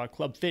you talk about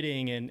club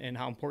fitting and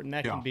how important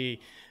that can be.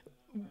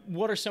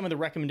 What are some of the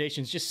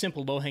recommendations, just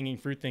simple low-hanging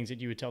fruit things that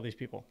you would tell these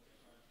people?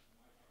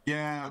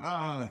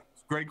 Yeah,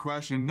 great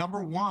question.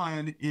 Number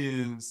one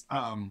is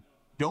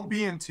don't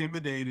be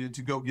intimidated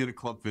to go get a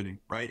club fitting,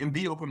 right? And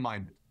be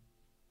open-minded.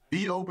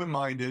 Be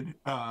open-minded.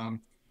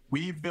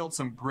 We've built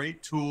some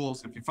great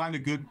tools. If you find a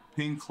good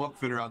Ping club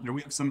fitter out there,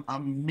 we have some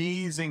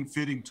amazing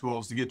fitting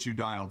tools to get you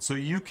dialed. So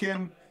you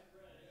can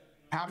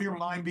have your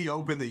mind be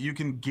open that you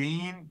can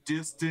gain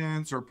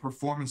distance or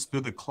performance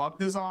through the club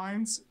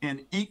designs,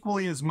 and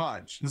equally as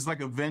much, it's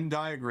like a Venn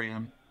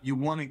diagram, you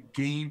want to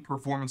gain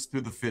performance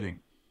through the fitting.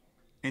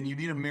 And you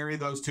need to marry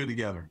those two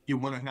together. You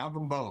want to have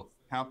them both.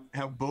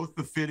 Have both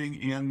the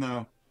fitting and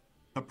the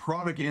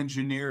product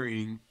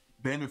engineering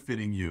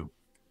benefiting you.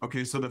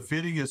 Okay, so the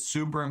fitting is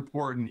super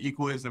important,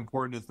 equally as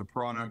important as the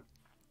product.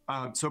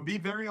 So be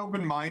very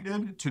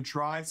open-minded to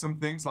try some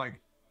things.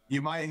 Like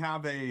you might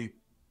have a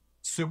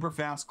super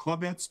fast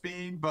club head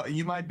speed, but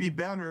you might be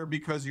better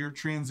because your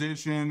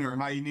transition or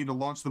how you need to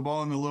launch the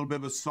ball in a little bit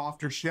of a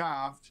softer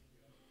shaft,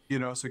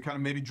 so kind of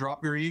maybe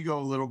drop your ego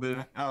a little bit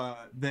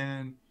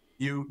than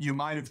you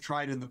might have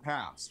tried in the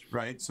past,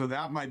 right? So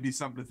that might be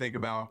something to think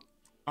about.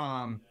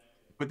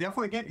 But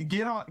definitely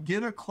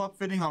get a club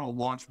fitting on a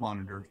launch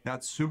monitor.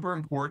 That's super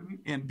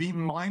important. And be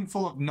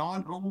mindful of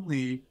not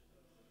only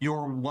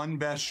your one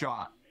best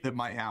shot that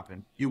might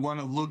happen. You want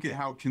to look at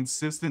how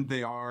consistent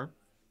they are.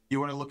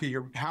 You want to look at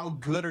how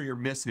good are your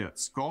miss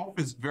hits. Golf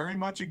is very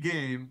much a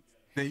game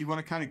that you want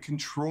to kind of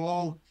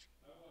control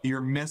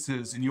your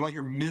misses, and you want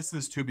your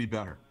misses to be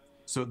better.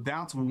 So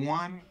that's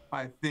one,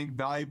 I think,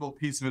 valuable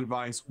piece of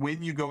advice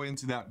when you go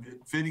into that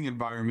fitting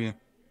environment.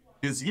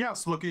 Is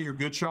yes, look at your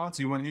good shots.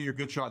 You want to hit your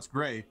good shots,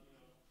 great.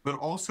 But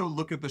also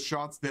look at the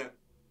shots that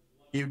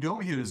you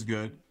don't hit as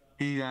good.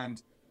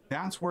 And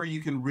that's where you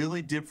can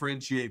really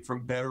differentiate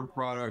from better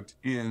product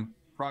in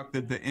product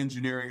that the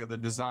engineering of the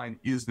design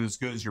isn't as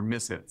good as your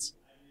miss hits.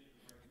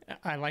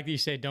 I like that you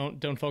say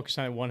don't focus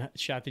on one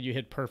shot that you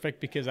hit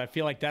perfect, because I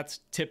feel like that's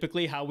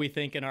typically how we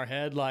think in our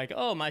head. Like,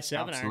 oh, my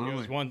 7-iron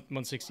goes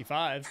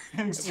 165.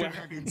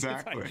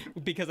 Exactly.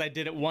 Like, because I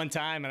did it one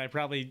time and I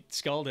probably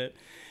sculled it.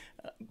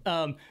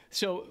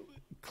 So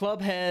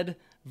club head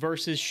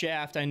versus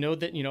shaft. I know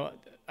that,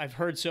 I've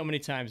heard so many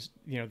times,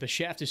 the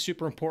shaft is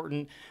super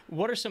important.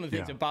 What are some of the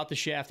things about the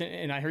shaft?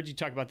 And I heard you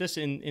talk about this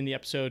in the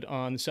episode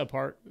on the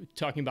subpart,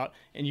 talking about,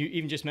 and you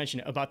even just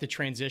mentioned it, about the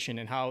transition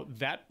and how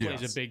that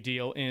plays a big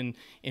deal in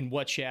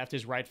what shaft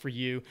is right for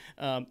you.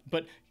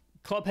 But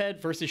club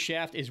head versus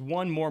shaft, is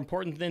one more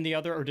important than the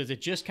other, or does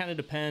it just kind of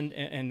depend?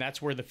 And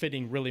that's where the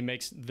fitting really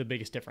makes the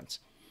biggest difference.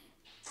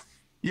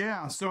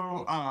 Yeah,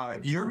 so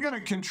you're going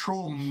to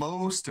control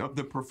most of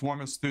the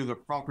performance through the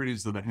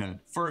properties of the head.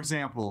 For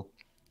example,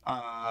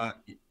 I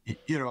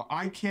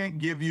can't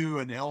give you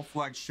an L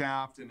flex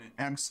shaft and an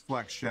X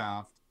flex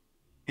shaft,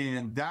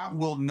 and that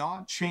will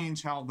not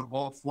change how the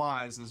ball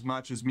flies as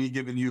much as me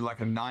giving you like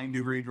a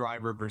 9-degree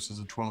driver versus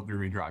a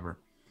 12-degree driver.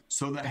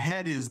 So the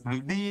head is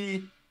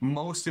the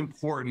most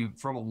important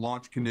from a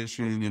launch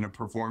condition and a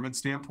performance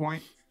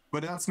standpoint,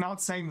 but that's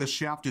not saying the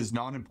shaft is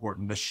not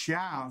important. The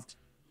shaft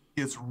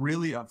is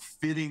really a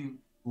fitting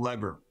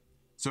lever.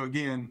 So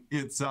again,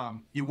 it's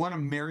you want to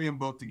marry them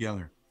both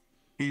together.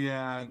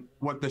 And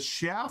what the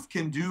shaft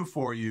can do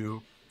for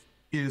you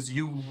is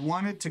you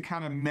want it to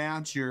kind of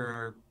match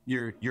your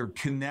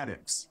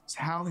kinetics. It's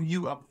how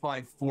you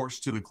apply force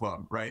to the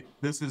club, right?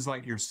 This is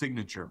like your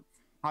signature.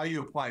 How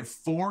you apply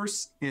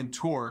force and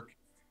torque.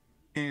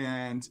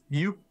 And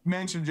you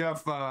mentioned,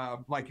 Jeff,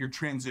 like your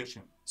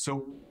transition.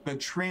 So the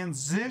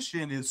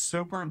transition is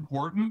super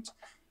important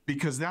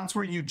because that's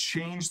where you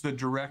change the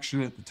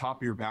direction at the top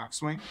of your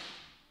backswing.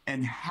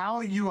 And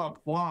how you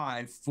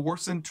apply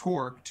force and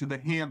torque to the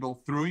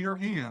handle through your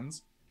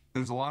hands,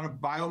 there's a lot of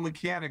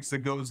biomechanics that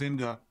goes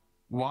into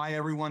why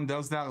everyone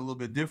does that a little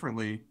bit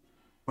differently.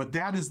 But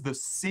that is the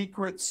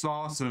secret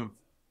sauce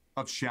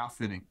of shaft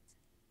fitting,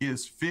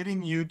 is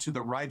fitting you to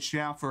the right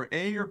shaft for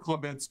A, your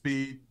club head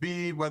speed,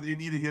 B, whether you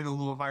need to hit a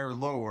little higher or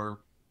lower.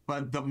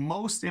 But the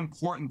most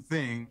important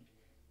thing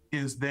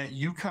is that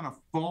you kind of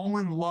fall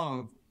in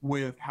love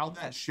with how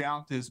that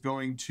shaft is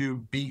going to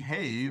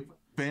behave,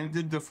 bend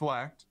and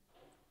deflect,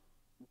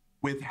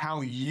 with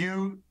how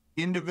you,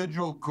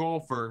 individual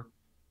golfer,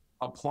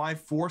 apply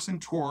force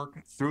and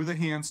torque through the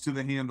hands to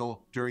the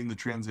handle during the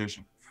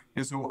transition.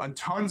 And so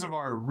tons of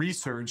our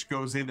research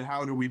goes into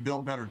how do we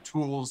build better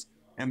tools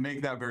and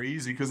make that very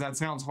easy, because that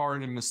sounds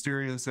hard and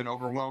mysterious and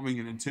overwhelming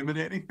and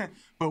intimidating.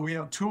 But we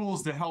have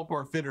tools to help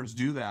our fitters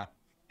do that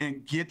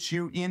and get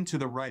you into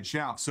the right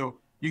shaft. So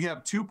you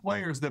have two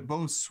players that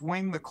both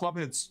swing the club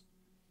heads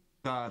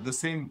the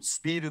same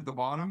speed at the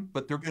bottom,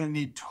 but they're going to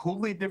need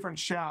totally different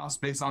shafts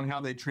based on how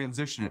they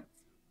transition it.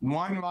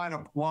 One might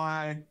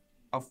apply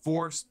a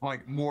force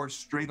like more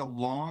straight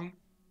along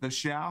the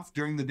shaft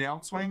during the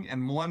downswing,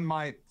 and one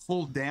might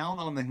pull down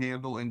on the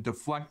handle and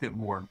deflect it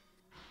more.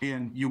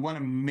 And you want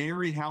to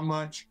marry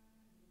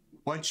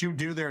what you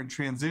do there in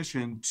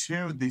transition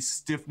to the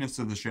stiffness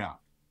of the shaft.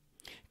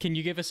 Can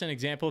you give us an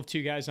example of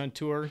two guys on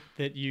tour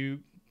that you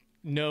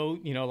know,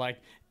 like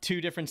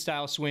two different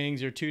style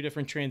swings or two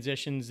different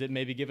transitions that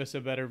maybe give us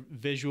a better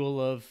visual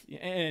of,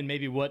 and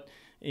maybe what,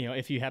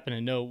 if you happen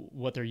to know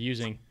what they're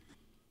using?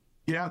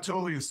 Yeah,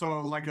 totally. So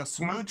like a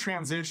smooth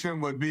transition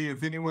would be,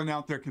 if anyone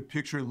out there could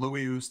picture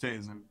Louis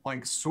Oosthuizen,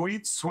 like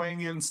sweet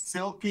swinging,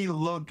 silky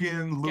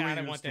looking Louis Oosthuizen. God,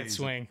 I want that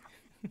swing.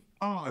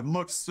 Oh, it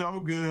looks so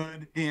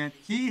good. And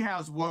he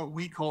has what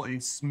we call a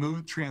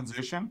smooth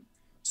transition.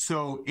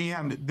 So,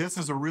 and this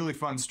is a really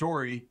fun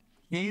story.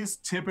 He's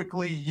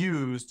typically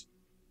used,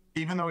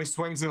 even though he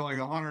swings at like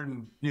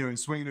 100,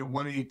 he's swinging at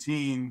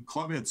 118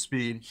 club head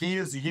speed, he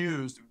has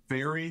used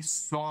very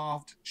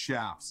soft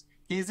shafts.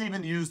 He's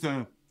even used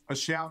a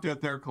shaft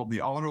out there called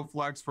the Auto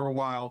Flex for a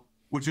while,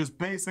 which is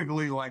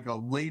basically like a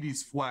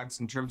lady's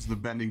flex in terms of the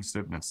bending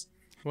stiffness.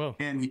 Whoa.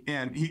 And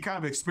he kind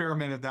of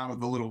experimented that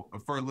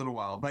for a little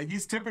while, but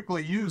he's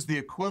typically used the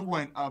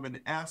equivalent of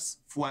an S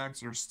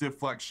flex or stiff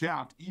flex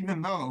shaft,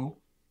 even though,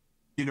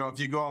 if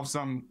you go off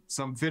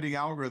some fitting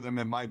algorithm,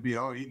 it might be,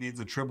 he needs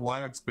a triple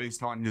X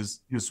based on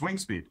his swing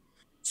speed.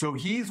 So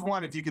he's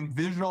one, if you can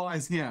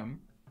visualize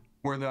him,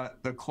 where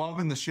the club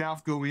and the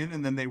shaft go in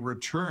and then they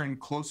return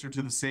closer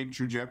to the same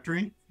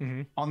trajectory.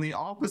 Mm-hmm. On the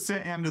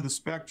opposite end of the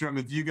spectrum,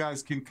 if you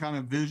guys can kind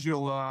of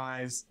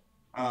visualize,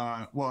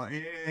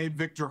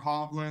 Victor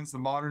Hovland's the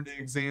modern day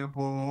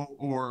example,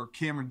 or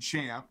Cameron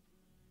Champ,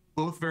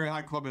 both very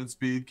high club head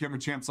speed. Cameron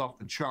Champ's off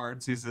the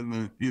charts. He's in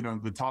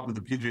the top of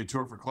the PGA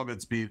Tour for club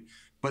head speed.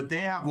 But they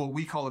have what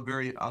we call a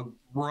very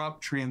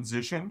abrupt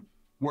transition,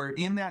 where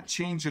in that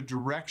change of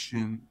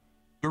direction,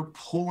 they're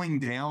pulling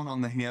down on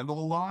the handle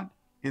a lot,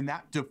 and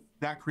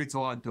that creates a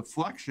lot of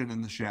deflection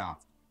in the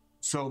shaft.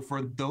 So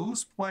for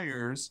those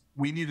players,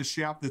 we need a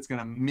shaft that's going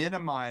to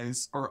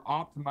minimize or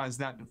optimize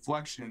that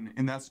deflection,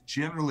 and that's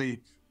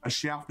generally a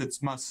shaft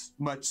that's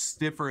much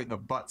stiffer in the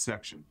butt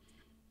section.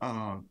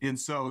 And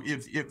so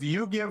if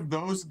you give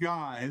those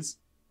guys,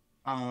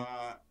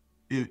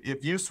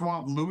 if you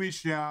swap Louis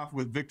shaft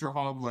with Victor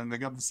Hovland, they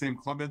got the same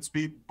club head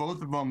speed,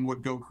 both of them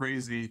would go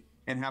crazy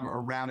and have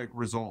erratic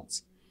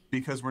results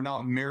because we're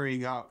not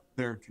marrying up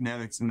their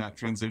kinetics in that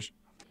transition.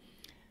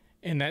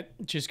 And that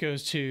just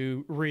goes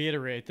to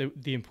reiterate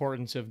the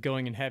importance of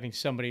going and having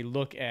somebody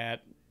look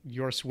at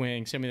your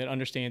swing, somebody that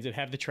understands it,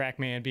 have the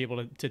TrackMan, be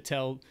able to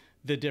tell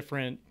the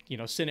different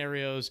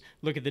scenarios,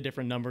 look at the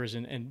different numbers,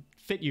 and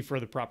fit you for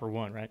the proper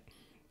one, right?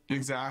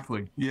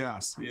 Exactly.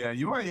 Yes. Yeah.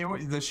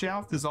 The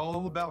shaft is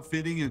all about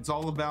fitting. It's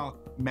all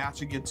about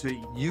matching it to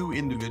you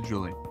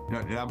individually.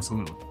 Yeah,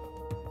 absolutely.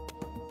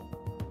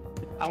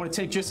 I want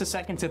to take just a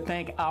second to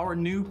thank our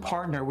new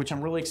partner, which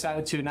I'm really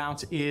excited to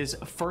announce, is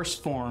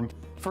First Form.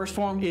 First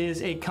Form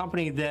is a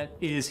company that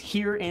is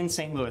here in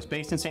St. Louis,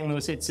 based in St.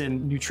 Louis. It's a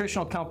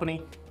nutritional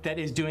company that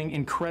is doing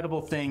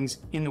incredible things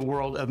in the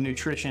world of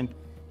nutrition.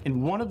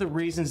 And one of the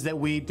reasons that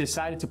we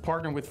decided to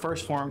partner with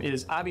First Form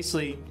is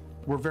obviously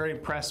we're very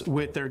impressed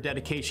with their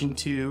dedication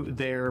to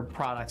their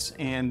products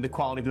and the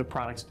quality of the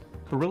products.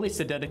 But really it's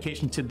the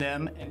dedication to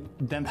them and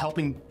them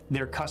helping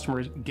their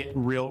customers get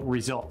real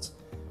results.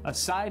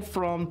 Aside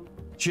from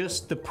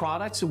just the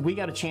products, we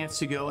got a chance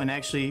to go and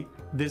actually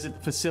visit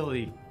the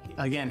facility,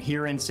 again,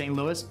 here in St.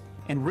 Louis,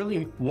 and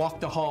really walk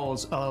the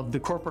halls of the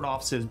corporate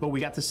offices, but we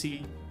got to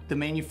see the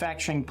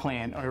manufacturing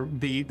plant or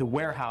the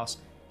warehouse.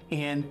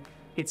 And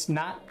it's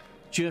not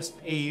just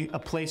a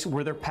place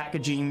where they're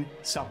packaging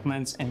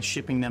supplements and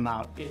shipping them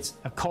out. It's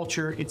a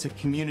culture, it's a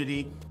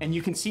community, and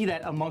you can see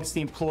that amongst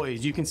the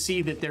employees. You can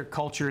see that their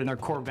culture and their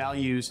core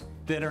values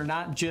that are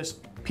not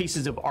just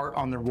pieces of art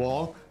on their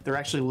wall, they're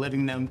actually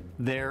living them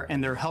there,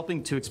 and they're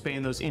helping to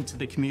expand those into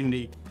the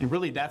community. And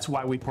really, that's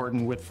why we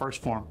partner with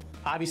First Form.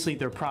 Obviously,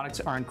 their products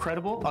are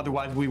incredible.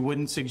 Otherwise, we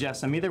wouldn't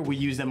suggest them either. We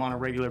use them on a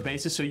regular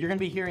basis. So you're going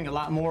to be hearing a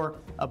lot more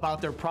about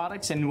their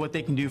products and what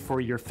they can do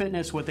for your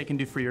fitness, what they can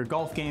do for your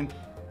golf game.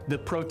 The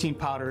protein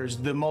powders,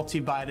 the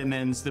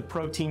multivitamins, the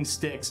protein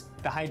sticks,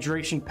 the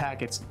hydration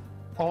packets,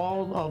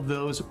 all of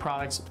those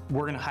products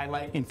we're going to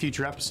highlight in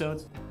future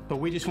episodes. But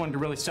we just wanted to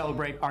really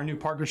celebrate our new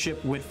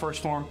partnership with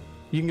First Form.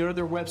 You can go to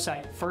their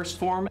website,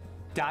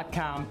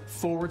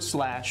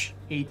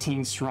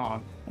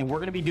 firstform.com/18strong. And we're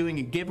going to be doing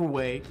a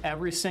giveaway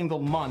every single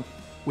month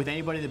with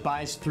anybody that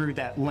buys through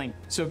that link.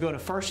 So go to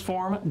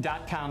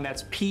firstform.com,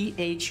 that's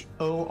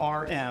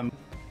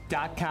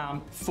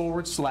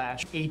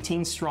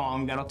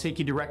PHORM.com/18strong. That'll take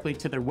you directly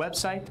to their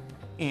website,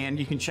 and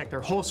you can check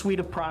their whole suite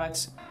of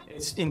products.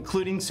 It's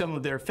including some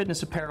of their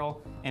fitness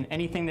apparel, and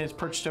anything that is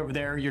purchased over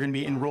there, you're going to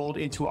be enrolled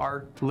into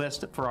our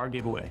list for our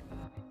giveaway.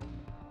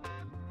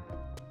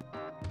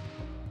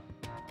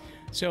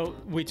 So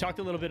we talked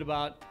a little bit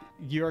about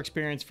your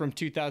experience from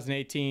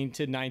 2018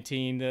 to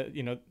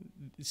 19,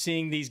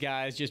 seeing these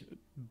guys just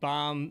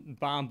bomb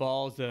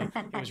balls. It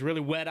was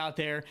really wet out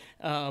there.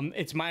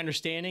 It's my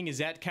understanding, is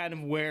that kind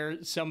of where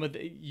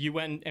you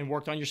went and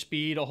worked on your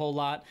speed a whole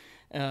lot?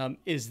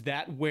 Is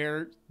that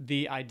where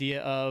the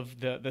idea of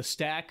the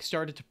stack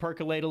started to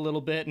percolate a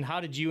little bit? And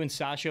how did you and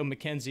Sasha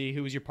McKenzie,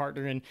 who was your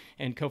partner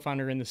and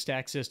co-founder in the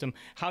stack system,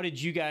 how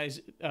did you guys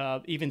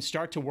even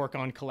start to work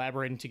on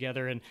collaborating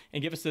together? And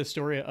give us the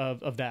story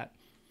of that.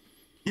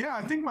 Yeah,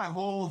 I think my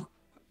whole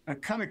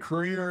kind of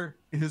career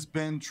has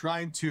been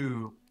trying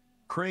to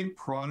create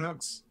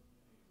products.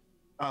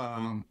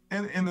 And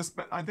this,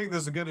 I think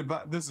this is a good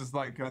advice. This is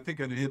like, I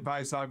think an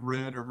advice I've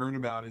read or heard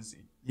about is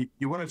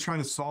you want to try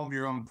to solve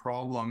your own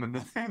problem. And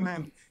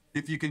then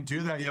if you can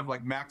do that, you have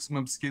like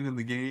maximum skin in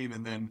the game,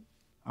 and then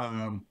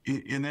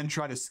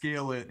try to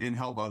scale it and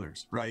help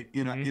others. Right.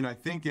 I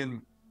think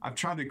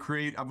I've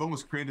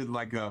almost created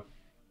like a,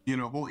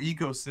 whole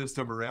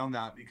ecosystem around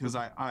that, because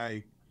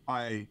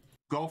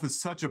golf is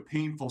such a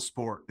painful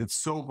sport. It's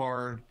so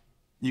hard.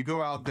 You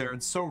go out there,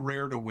 it's so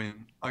rare to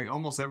win. Like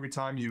almost every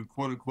time you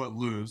quote unquote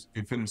lose,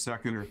 you finish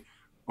second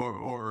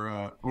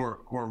or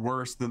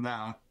worse than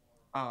that.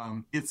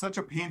 It's such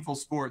a painful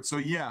sport. So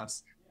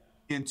yes,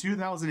 in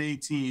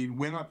 2018,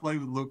 when I played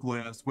with Luke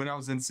List, when I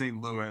was in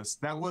St. Louis,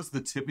 that was the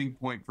tipping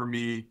point for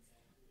me,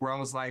 where I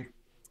was like,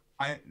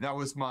 that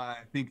was my,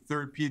 I think,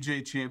 third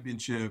PGA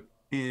championship,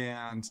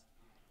 and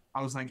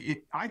I was like,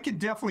 I could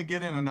definitely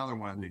get in another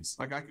one of these.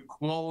 Like I could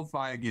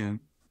qualify again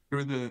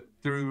through the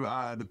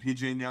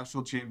PGA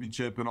National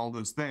Championship and all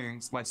those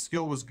things. My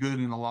skill was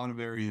good in a lot of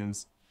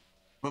areas,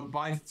 but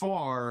by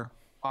far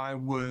I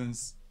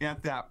was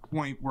at that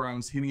point where I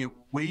was hitting it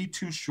way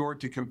too short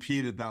to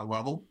compete at that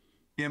level.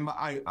 And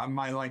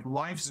my like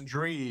life's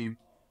dream,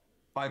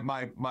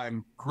 my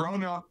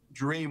grown-up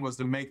dream was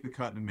to make the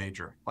cut in a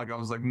major. Like I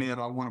was like, man,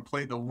 I want to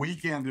play the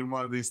weekend in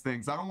one of these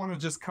things. I don't want to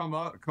just come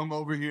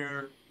over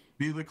here,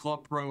 be the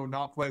club pro,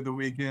 not play the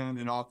weekend,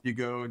 and off you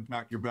go and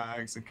pack your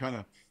bags. It kind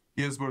of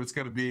is what it's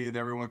going to be, and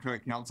everyone kind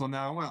of counts on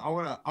that. I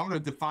want to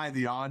defy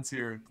the odds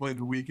here and play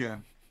the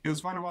weekend. It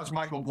was fun to watch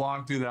Michael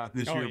Blanc do that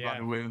this year, by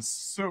the way. It was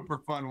super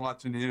fun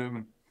watching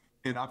him,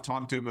 and I've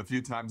talked to him a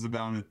few times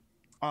about it.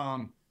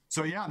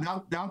 So yeah,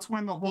 now that's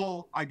when the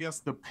whole, I guess,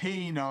 the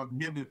pain of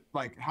getting it,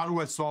 like, how do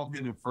I solve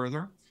getting it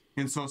further?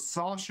 And so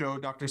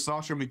Dr.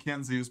 Sasha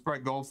McKenzie, who's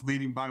probably golf's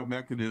leading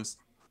biomechanist,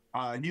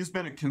 he's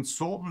been a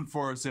consultant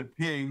for us at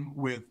Ping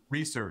with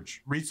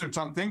research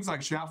on things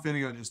like shaft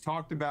fitting I just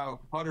talked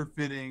about, putter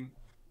fitting,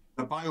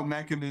 the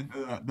biomechanics,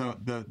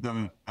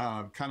 the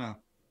kind of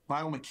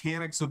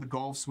biomechanics of the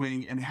golf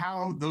swing, and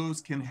how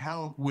those can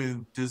help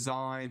with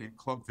design and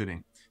club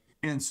fitting.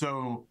 And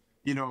so,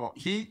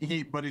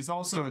 but he's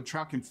also a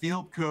track and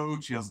field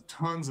coach. He has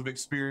tons of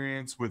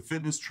experience with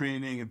fitness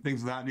training and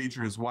things of that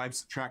nature. His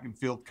wife's a track and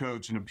field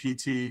coach and a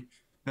PT.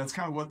 That's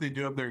kind of what they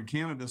do up there in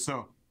Canada.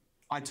 So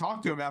I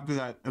talked to him after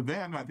that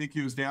event. I think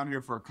he was down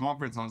here for a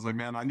conference. I was like,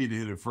 man, I need to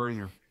hit it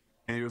further.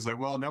 And he was like,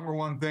 well, number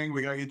one thing,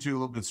 we got to get you a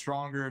little bit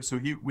stronger. So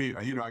I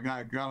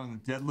got on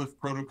the deadlift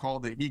protocol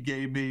that he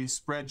gave me,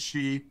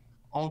 spreadsheet,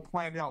 all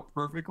planned out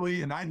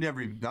perfectly. And I'd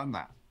never even done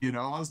that.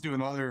 I was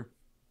doing other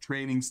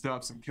training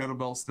stuff, some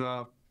kettlebell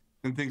stuff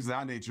and things of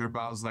that nature. But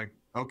I was like,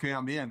 okay,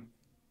 I'm in.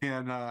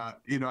 And, I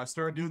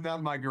started doing that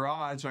in my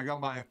garage. I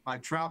got my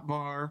trap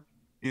bar.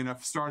 I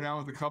started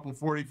out with a couple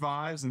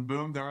 45s, and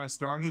boom, there I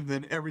started.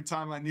 Then every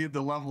time I needed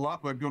to level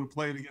up, I'd go to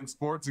Play It Again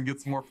Sports and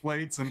get some more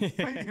plates. And,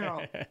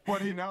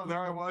 what do you know, there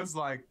I was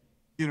like,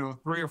 3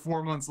 or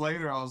 4 months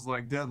later, I was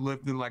like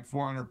deadlifting like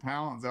 400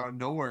 pounds out of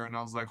nowhere. And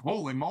I was like,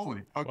 holy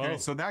moly. Okay, whoa.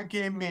 So that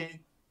gave me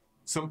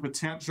some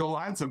potential.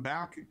 I had some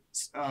back,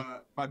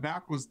 my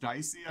back was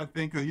dicey, I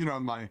think,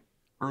 in my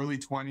early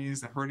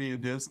 20s, hernia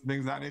disc and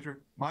things of that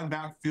nature. My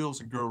back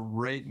feels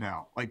great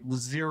now, like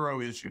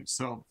zero issues.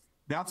 So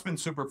that's been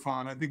super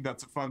fun. I think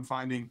that's a fun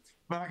finding.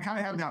 But I kind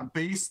of had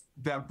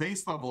that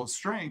base level of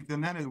strength.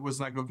 And then it was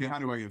like, okay, how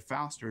do I get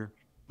faster?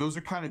 Those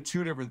are kind of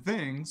two different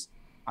things.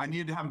 I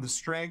needed to have the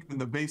strength and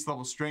the base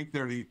level strength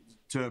there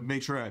to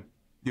make sure I,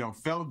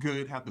 felt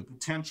good, had the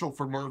potential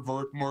for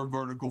more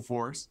vertical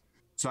force.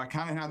 So I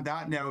kind of had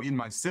that now in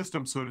my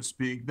system, so to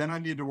speak. Then I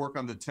needed to work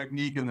on the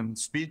technique and then the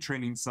speed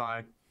training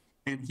side.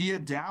 And he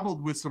had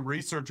dabbled with some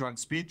research on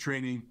speed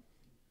training.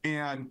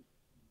 And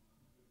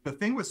the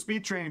thing with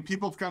speed training,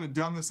 people have kind of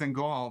done this in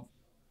golf.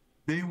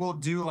 They will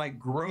do like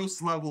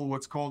gross level,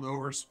 what's called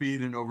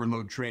overspeed and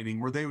overload training,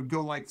 where they would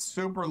go like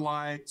super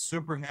light,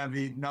 super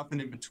heavy, nothing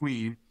in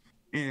between.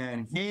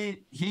 And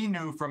he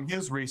knew from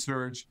his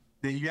research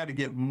that you had to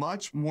get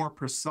much more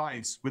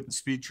precise with the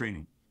speed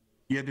training.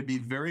 You had to be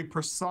very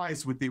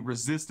precise with the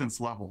resistance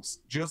levels,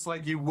 just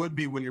like you would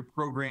be when you're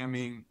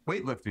programming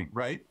weightlifting,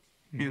 right?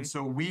 Mm-hmm. And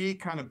so we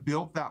kind of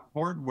built that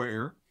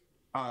hardware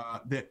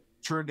that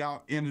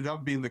ended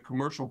up being the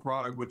commercial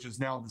product, which is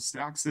now the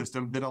stack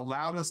system, that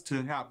allowed us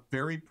to have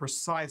very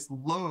precise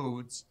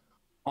loads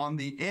on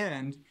the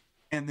end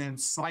and then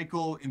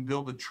cycle and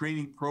build a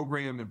training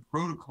program and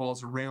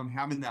protocols around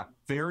having that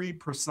very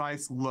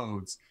precise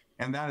loads.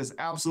 And that has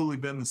absolutely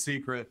been the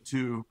secret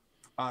to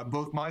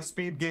both my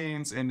speed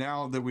gains and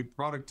now that we've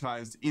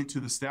productized into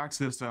the stack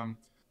system.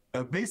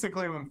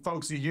 Basically, when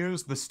folks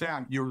use the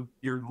stack, you're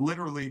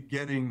literally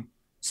getting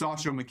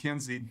Sasha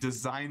McKenzie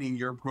designing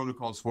your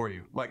protocols for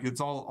you. Like it's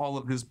all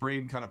of his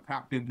brain kind of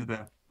packed into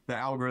the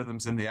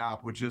algorithms in the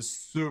app, which is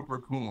super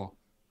cool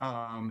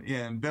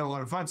and been a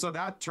lot of fun. So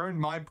that turned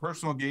my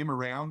personal game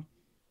around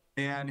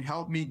and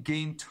helped me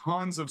gain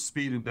tons of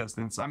speed and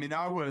distance. I mean,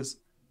 I was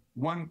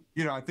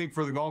I think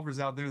for the golfers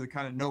out there that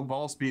kind of know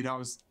ball speed, I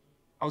was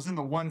in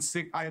the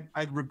 160.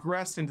 I'd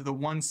regressed into the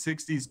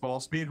 160s ball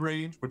speed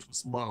range, which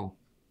was low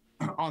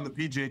on the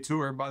PGA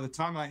Tour. By the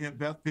time I hit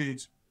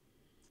Bethpage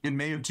in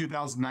May of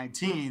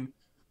 2019,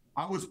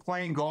 I was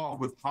playing golf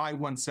with high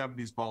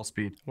 170s ball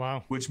speed.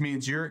 Wow. Which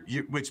means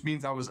which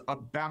means I was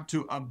back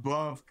to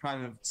above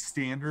kind of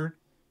standard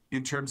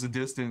in terms of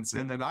distance.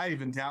 And then I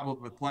even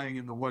dabbled with playing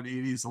in the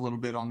 180s a little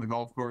bit on the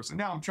golf course. And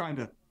now I'm trying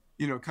to,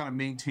 kind of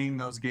maintain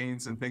those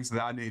gains and things of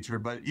that nature.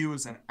 But it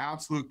was an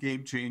absolute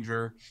game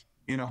changer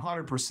in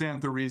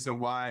 100% the reason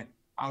why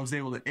I was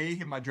able to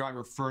hit my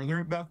driver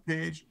further at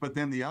Bethpage. But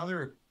then the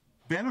other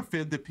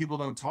benefit that people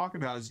don't talk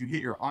about is you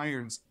hit your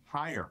irons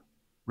higher,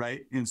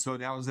 right? And so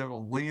now I was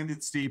able to land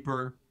it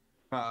steeper,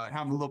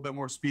 have a little bit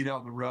more speed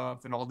out in the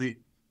rough, and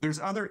there's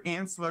other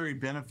ancillary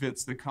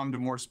benefits that come to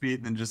more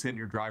speed than just hitting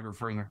your driver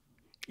further.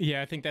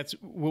 Yeah, I think that's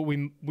what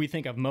we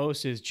think of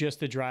most is just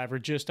the driver,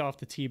 just off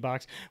the tee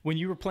box. When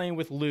you were playing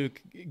with Luke,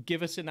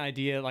 give us an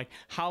idea, like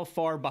how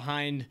far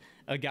behind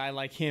a guy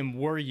like him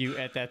were you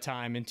at that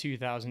time in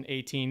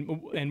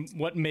 2018, and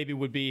what maybe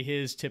would be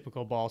his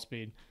typical ball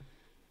speed?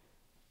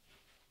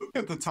 Luke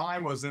at the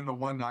time was in the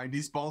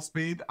 190s ball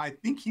speed. I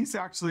think he's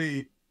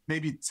actually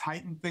maybe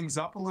tightened things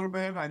up a little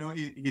bit. I know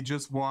he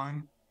just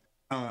won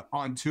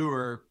on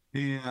tour,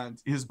 and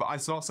I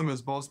saw some of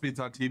his ball speeds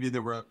on TV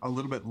that were a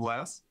little bit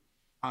less.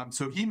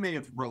 So he may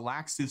have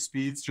relaxed his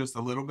speeds just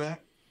a little bit,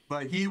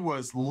 but he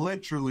was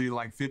literally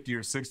like 50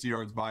 or 60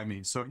 yards by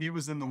me. So he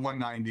was in the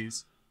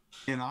 190s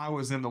and I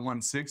was in the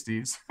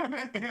 160s.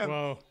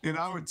 and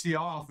I would tee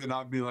off and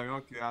I'd be like,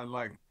 okay,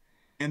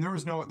 and there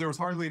was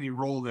hardly any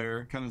roll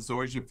there, kind of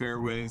Zoysia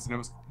fairways, and it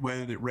was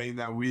wet, it rained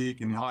that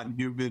week and hot and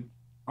humid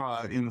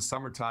in the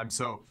summertime.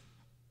 So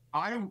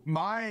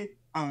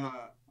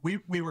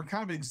we were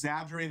kind of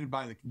exaggerated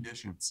by the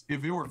conditions.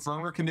 If it were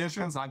firmer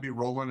conditions, I'd be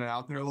rolling it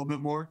out there a little bit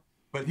more.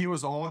 But he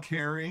was all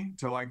carry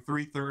to like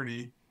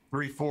 330,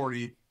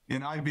 340,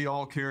 and I'd be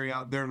all carry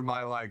out there to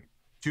my like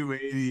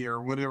 280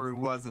 or whatever it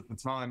was at the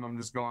time. I'm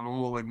just going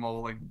holy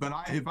moly. But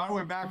if I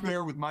went back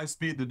there with my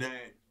speed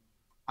today,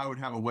 I would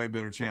have a way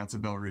better chance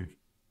at Belle Reef.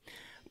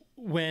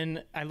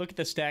 When I look at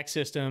the stack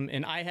system,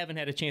 and I haven't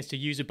had a chance to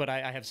use it, but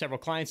I have several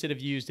clients that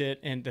have used it,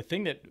 and the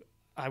thing that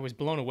I was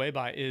blown away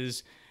by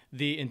is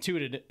the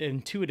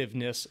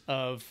intuitiveness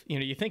of,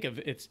 you think of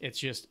it's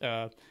just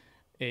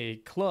a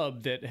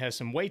club that has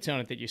some weights on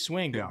it that you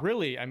swing. But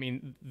really, I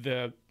mean,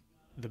 the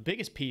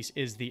biggest piece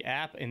is the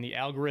app and the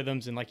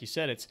algorithms. And like you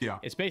said,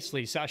 it's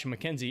basically Sasha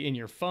McKenzie in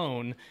your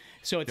phone.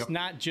 So it's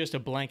not just a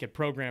blanket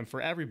program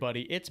for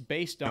everybody. It's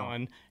based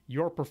on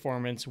your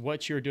performance,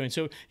 what you're doing.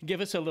 So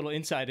give us a little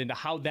insight into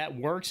how that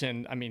works.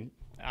 And I mean,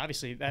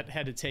 obviously that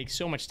had to take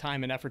so much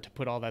time and effort to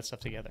put all that stuff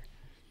together.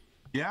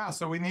 Yeah,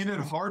 so we needed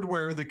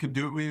hardware that could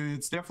do it.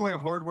 It's definitely a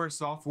hardware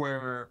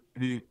software,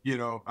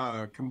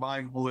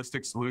 combined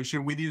holistic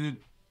solution. We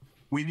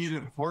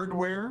needed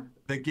hardware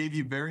that gave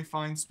you very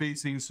fine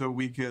spacing so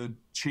we could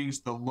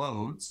change the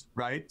loads,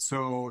 right?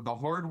 So the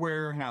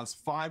hardware has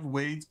 5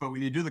 weights, but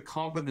when you do the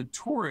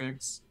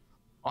combinatorics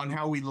on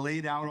how we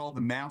laid out all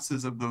the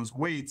masses of those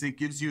weights, it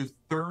gives you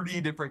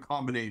 30 different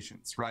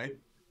combinations, right?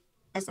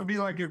 This would be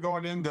like you're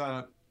going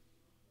into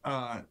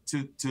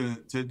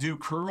to do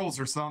curls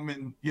or something.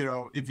 And, you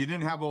know, if you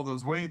didn't have all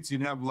those weights,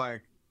 you'd have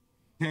like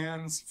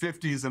 10s,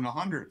 50s, and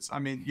 100s. I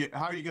mean,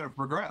 how are you going to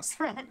progress?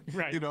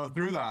 Right. You know,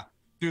 through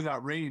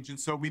that range. And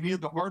so we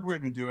needed the hardware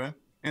to do it.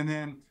 And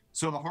then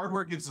so the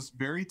hardware gives us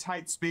very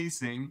tight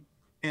spacing.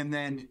 And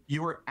then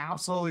you are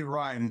absolutely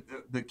right.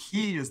 The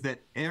key is that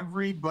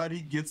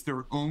everybody gets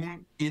their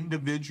own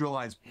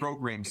individualized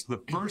program. So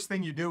the first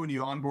thing you do when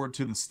you onboard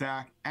to the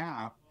Stack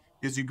app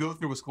is you go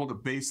through what's called a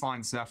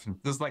baseline session.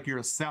 This is like your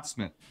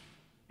assessment.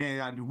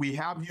 And we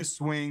have you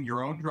swing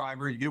your own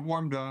driver. You get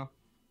warmed up,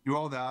 do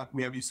all that.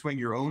 We have you swing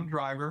your own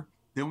driver.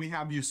 Then we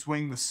have you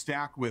swing the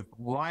stack with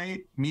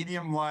light,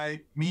 medium,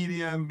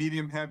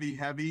 medium,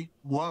 heavy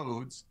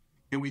loads.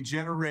 And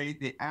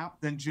the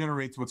app then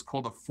generates what's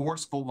called a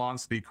force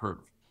velocity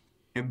curve.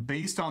 And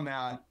based on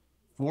that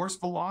force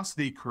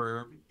velocity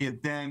curve,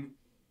 it then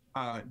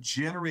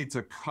generates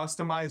a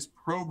customized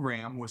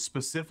program with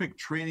specific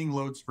training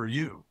loads for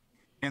you.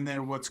 And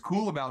then what's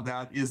cool about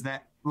that is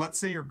that, let's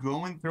say you're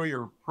going through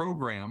your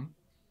program,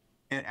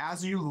 and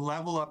as you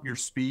level up your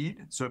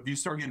speed, so if you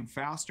start getting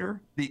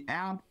faster, the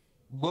app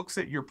looks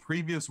at your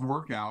previous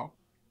workout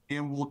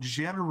and will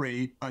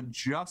generate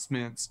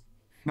adjustments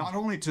not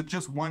only to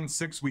just one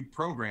 6-week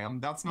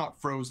program, that's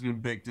not frozen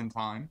and baked in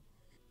time.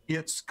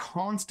 It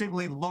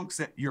constantly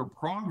looks at your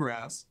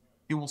progress.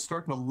 It will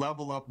start to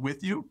level up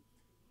with you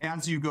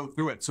as you go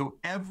through it. So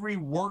every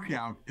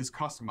workout is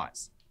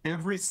customized.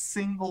 Every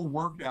single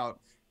workout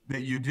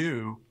that you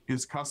do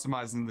is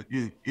customized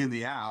in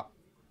the app.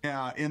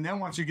 And then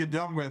once you get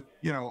done with,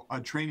 you know, a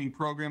training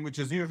program, which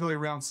is usually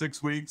around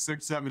 6 weeks,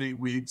 6, 7, 8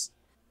 weeks,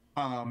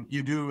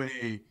 you do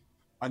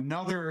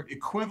another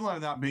equivalent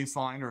of that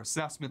baseline or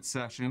assessment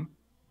session,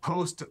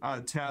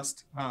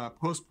 post-test,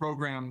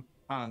 post-program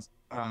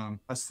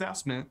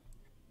assessment,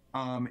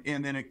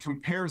 and then it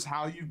compares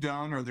how you've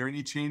done. Are there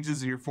any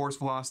changes in your force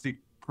velocity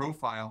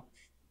profile?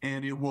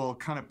 And it will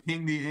kind of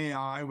ping the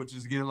AI, which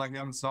is again like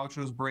having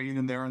Sasha's brain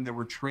in there, and then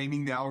we're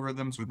training the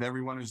algorithms with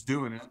everyone who's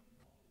doing it,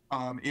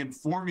 and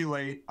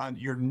formulate on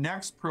your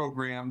next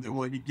program that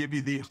will give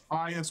you the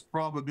highest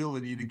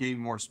probability to gain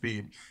more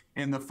speed.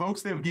 And the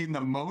folks that have gained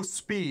the most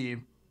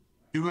speed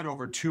do it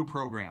over 2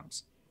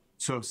 programs.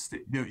 So,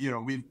 you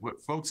know,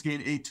 folks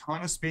gain a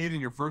ton of speed in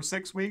your first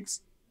 6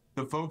 weeks.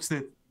 The folks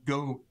that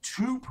go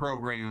 2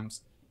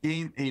 programs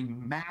gain a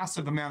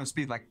massive amount of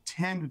speed, like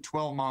 10 to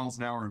 12 miles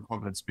an hour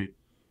equivalent speed.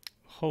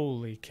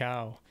 Holy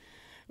cow.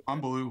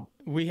 Unbelievable.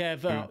 We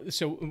have,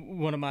 so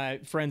one of my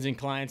friends and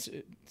clients,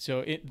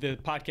 the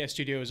podcast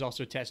studio is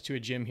also attached to a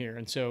gym here.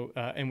 And so,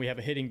 and we have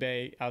a hitting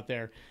bay out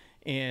there.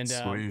 And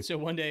so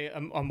one day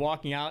I'm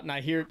walking out and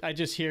I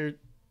just hear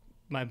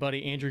my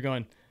buddy Andrew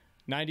going,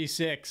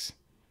 96.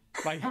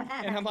 Like,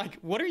 and I'm like,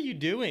 what are you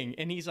doing?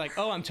 And he's like,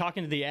 oh, I'm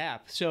talking to the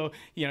app. So,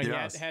 you know,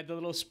 Yes. he had the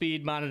little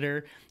speed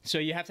monitor. So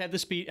you have to have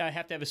I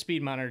have to have a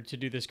speed monitor to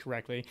do this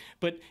correctly.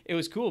 But it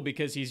was cool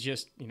because he's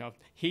just, you know,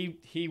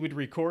 he would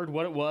record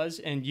what it was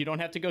and you don't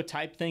have to go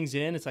type things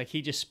in. It's like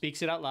he just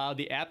speaks it out loud.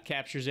 The app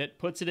captures it,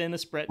 puts it in the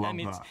spread. Love I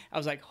mean, that. I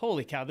was like,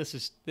 holy cow, this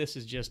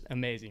is just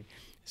amazing.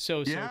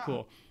 So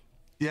cool.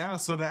 Yeah,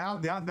 so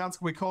that's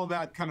we call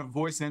that kind of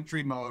voice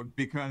entry mode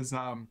because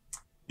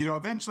you know,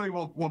 eventually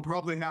we'll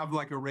probably have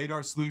like a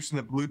radar solution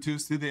that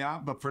Bluetooths through the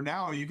app, but for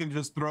now you can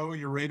just throw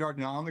your radar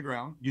down on the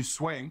ground, you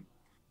swing,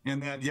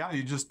 and then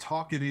you just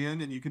talk it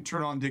in, and you can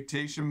turn on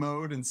dictation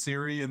mode, and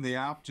Siri in the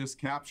app just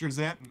captures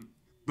it, and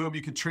boom,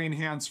 you can train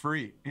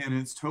hands-free, and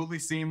it's totally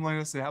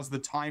seamless. It has the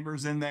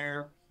timers in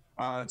there,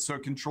 so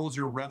it controls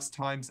your rest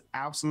times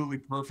absolutely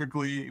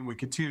perfectly, and we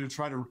continue to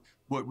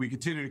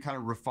kind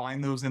of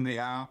refine those in the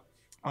app.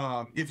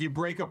 If you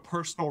break a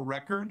personal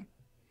record,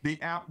 the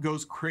app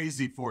goes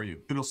crazy for you.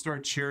 It'll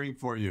start cheering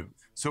for you.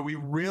 So we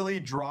really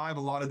drive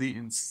a lot of the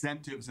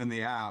incentives in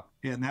the app,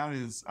 and that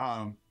is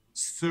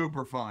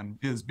super fun,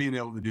 is being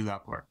able to do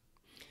that part.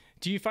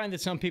 Do you find that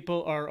some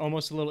people are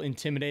almost a little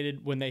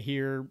intimidated when they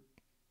hear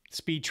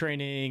speed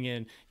training?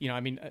 And, you know,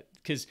 I mean,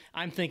 because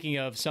I'm thinking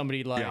of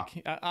somebody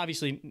like,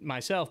 obviously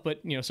myself,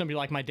 but, you know, somebody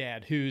like my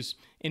dad who's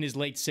in his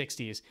late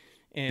 60s.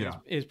 And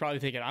is probably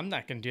thinking, I'm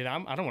not going to do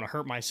that. I don't want to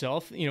hurt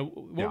myself. You know,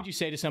 what would you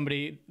say to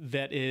somebody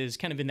that is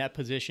kind of in that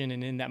position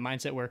and in that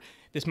mindset where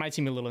this might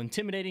seem a little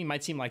intimidating,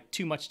 might seem like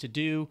too much to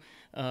do?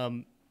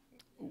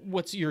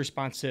 What's your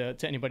response to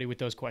anybody with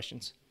those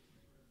questions?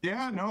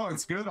 Yeah, no,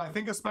 it's good. I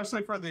think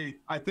especially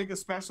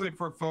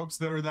for folks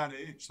that are that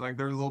age, like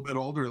they're a little bit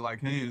older, like,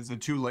 hey, is it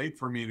too late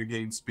for me to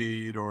gain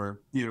speed, or,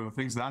 you know,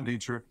 things of that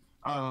nature.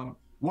 Well,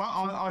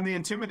 on the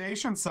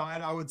intimidation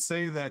side, I would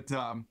say that,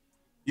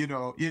 you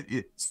know,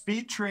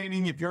 speed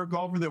training, if you're a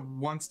golfer that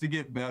wants to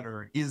get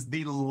better,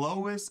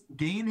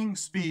 gaining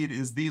speed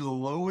is the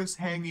lowest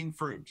hanging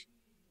fruit.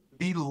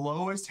 The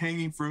lowest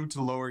hanging fruit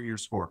to lower your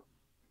score.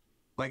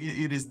 Like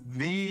it's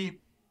the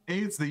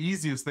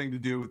easiest thing to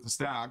do with the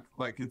stack.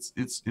 Like it's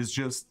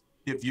just,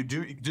 if you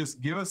do,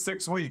 just give us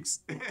 6 weeks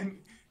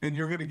and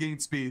you're going to gain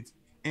speed.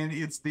 And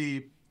it's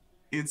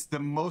the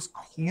most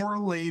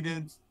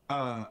correlated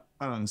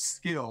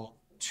skill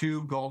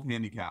to golf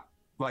handicap.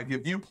 Like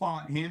if you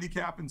plot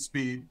handicap and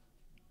speed,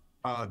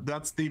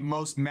 that's the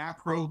most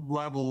macro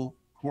level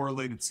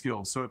correlated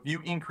skill. So if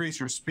you increase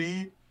your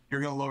speed,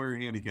 you're going to lower your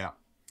handicap.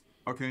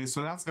 Okay,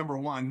 so that's number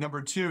one.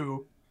 Number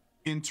two,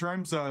 in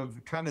terms of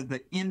kind of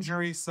the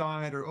injury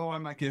side or, oh, I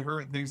might get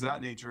hurt and things of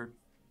that nature,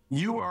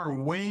 you are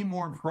way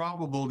more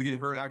probable to get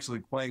hurt actually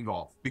playing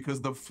golf,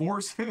 because the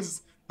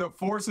forces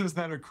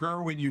that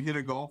occur when you hit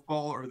a golf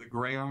ball or the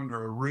ground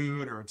or a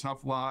root or a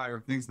tough lie or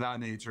things of that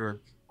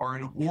nature are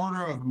an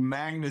order of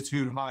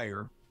magnitude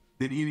higher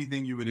than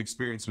anything you would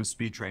experience with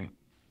speed training.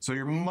 So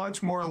you're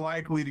much more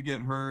likely to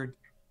get hurt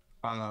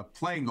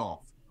playing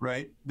golf,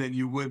 right, than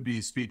you would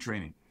be speed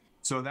training.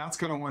 So that's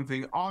kind of one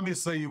thing.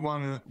 Obviously,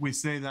 we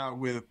say that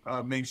with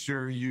make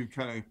sure you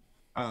kind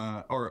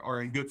of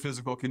are in good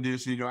physical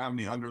condition, you don't have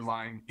any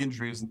underlying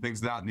injuries and things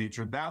of that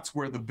nature. That's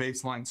where the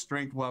baseline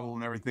strength level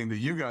and everything that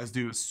you guys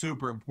do is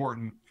super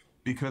important,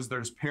 because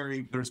there's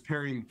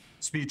pairing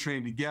speed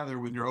training together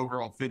with your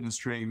overall fitness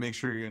training. Make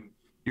sure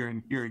you're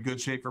in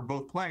good shape for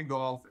both playing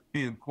golf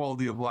and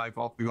quality of life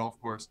off the golf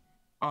course.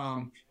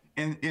 And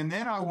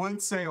then I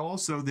would say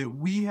also that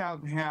we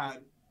have had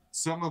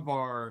some of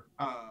our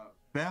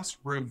best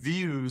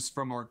reviews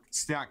from our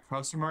Stack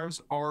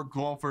customers are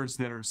golfers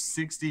that are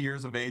 60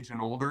 years of age and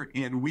older,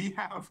 and we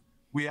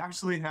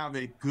actually have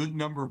a good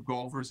number of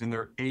golfers in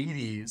their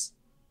 80s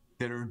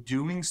that are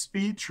doing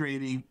speed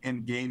training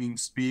and gaining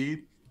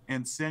speed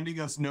and sending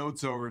us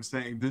notes over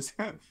saying this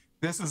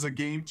is a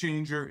game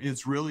changer,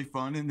 it's really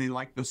fun, and they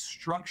like the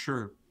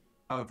structure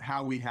of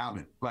how we have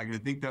it. Like, I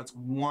think that's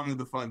one of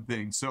the fun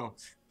things. So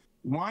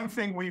one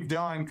thing we've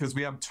done, because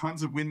we have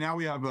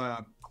we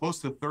have close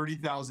to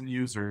 30,000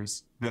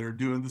 users that are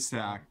doing the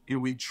Stack,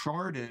 and we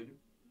charted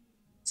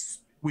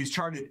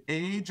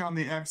age on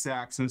the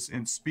x-axis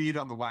and speed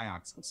on the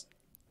y-axis.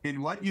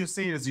 And what you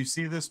see is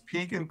this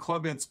peak in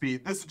club head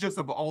speed. This is just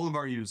of all of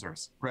our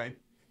users, right?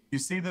 You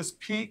see this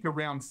peak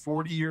around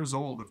 40 years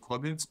old of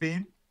club head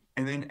speed.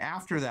 And then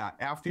after that,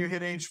 after you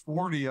hit age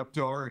 40 up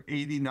to our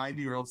 80,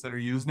 90-year-olds that are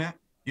using it,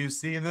 you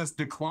see this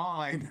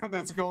decline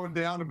that's going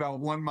down about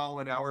 1 mile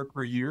an hour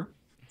per year.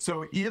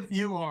 So if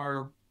you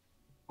are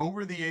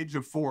over the age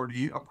of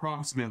 40,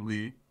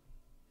 approximately,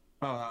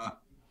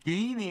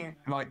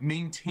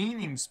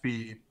 maintaining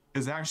speed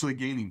is actually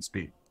gaining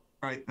speed,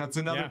 right? That's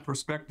another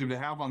perspective to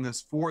have on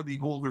this for the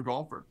older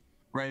golfer,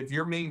 right? If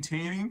you're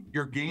maintaining,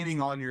 you're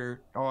gaining on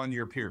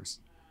your peers.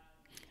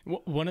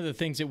 One of the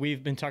things that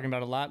we've been talking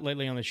about a lot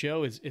lately on the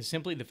show is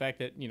simply the fact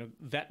that,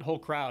 that whole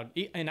crowd,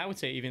 and I would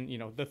say even,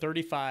 the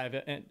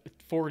 35 and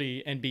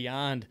 40 and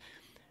beyond,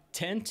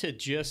 tend to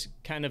just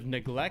kind of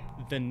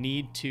neglect the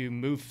need to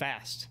move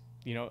fast,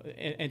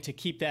 and to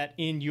keep that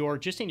in your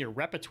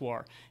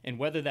repertoire. And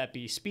whether that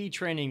be speed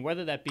training,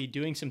 whether that be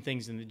doing some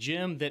things in the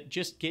gym that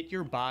just get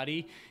your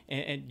body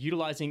and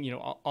utilizing,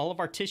 all of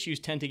our tissues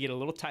tend to get a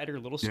little tighter, a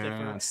little stiffer,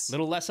 a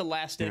little less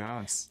elastic.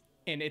 Yes.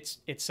 And it's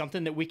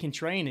something that we can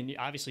train. And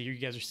obviously you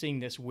guys are seeing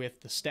this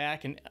with the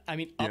Stack. And I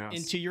mean, up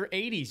into your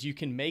 80s, you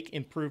can make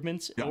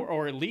improvements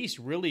or at least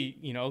really,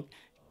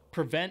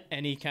 prevent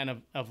any kind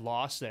of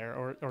loss there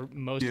or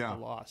most of the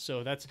loss.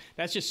 So that's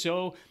just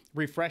so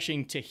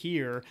refreshing to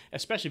hear,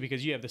 especially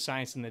because you have the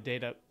science and the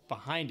data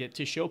behind it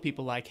to show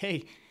people like,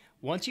 hey,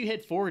 once you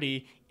hit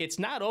 40, it's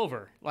not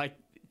over. Like,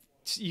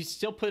 you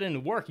still put in the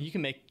work, you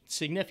can make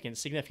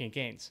significant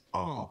gains.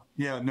 Oh,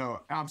 yeah,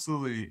 no,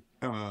 absolutely.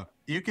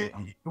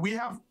 We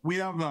have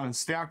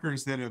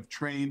stackers that have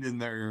trained in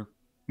their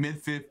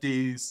mid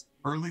 50s,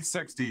 early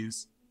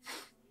 60s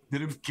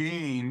that have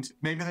gained,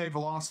 maybe they've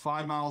lost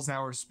 5 miles an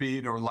hour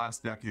speed over the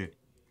last decade.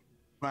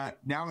 But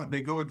now that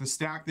they go with the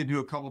Stack, they do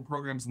a couple of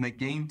programs and they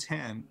gain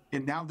 10,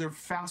 and now they're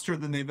faster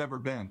than they've ever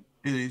been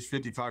at age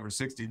 55 or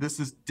 60. This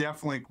is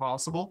definitely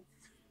possible.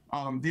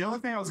 The other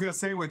thing I was going to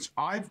say, which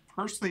I've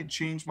personally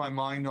changed my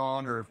mind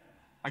on, or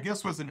I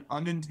guess was an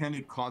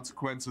unintended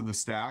consequence of the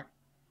Stack,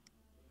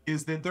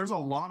 is that there's a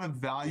lot of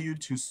value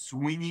to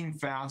swinging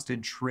fast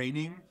and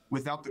training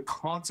without the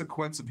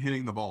consequence of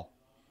hitting the ball,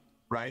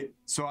 right?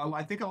 So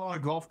I think a lot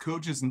of golf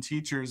coaches and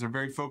teachers are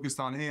very focused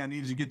on, hey, I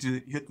need to get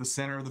to hit the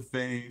center of the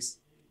face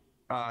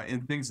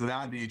and things of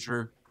that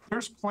nature.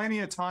 There's plenty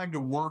of time to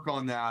work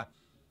on that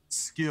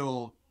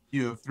skill,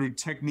 through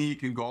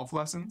technique and golf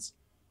lessons.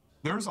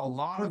 There's a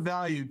lot of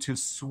value to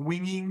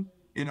swinging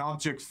an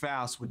object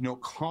fast with no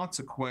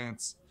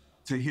consequence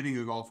to hitting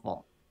a golf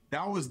ball.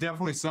 That was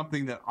definitely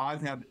something that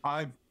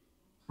I've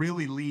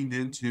really leaned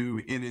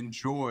into and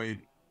enjoyed,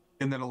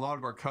 and that a lot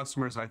of our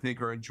customers, I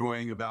think, are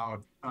enjoying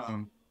about,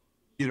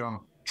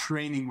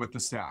 training with the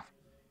Stack.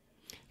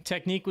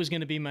 Technique was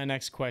going to be my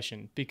next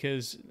question,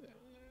 because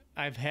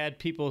I've had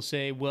people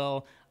say,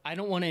 well, I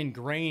don't want to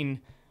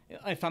ingrain,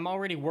 if I'm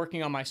already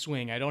working on my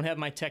swing, I don't have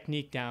my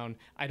technique down,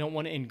 I don't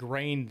want to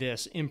ingrain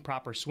this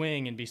improper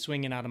swing and be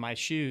swinging out of my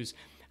shoes.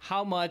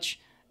 How much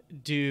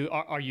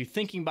are you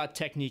thinking about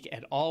technique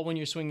at all when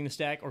you're swinging the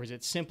Stack, or is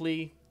it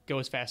simply go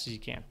as fast as you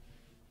can?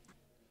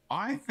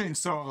 I think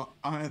so.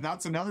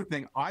 That's another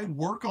thing. I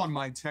work on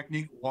my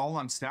technique while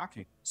I'm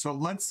stacking. So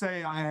let's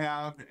say I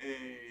have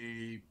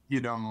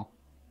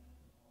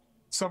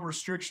some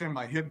restriction in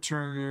my hip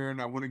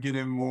turn. I want to get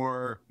in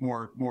more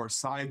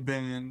side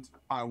bend.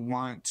 I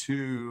want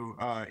to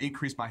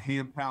increase my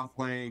hand path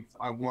length.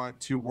 I want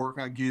to work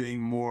on getting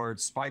more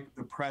spike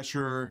the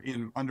pressure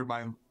in under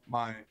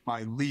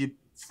my lead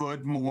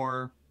foot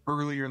more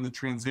earlier in the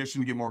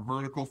transition to get more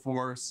vertical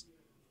force.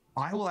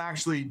 I will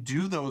actually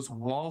do those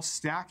while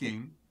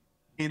stacking,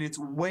 and it's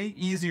way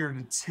easier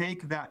to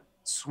take that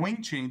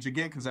swing change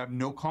again because I have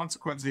no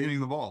consequence of hitting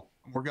the ball.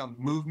 I'm working on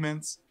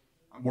movements.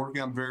 I'm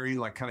working on very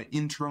like kind of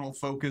internal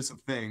focus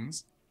of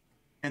things.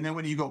 And then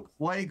when you go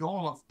play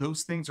golf,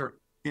 those things are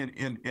and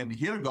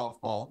hit a golf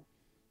ball,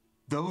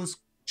 those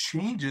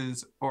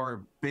changes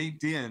are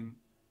baked in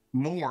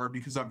more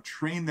because I've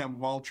trained them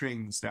while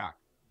training the stack.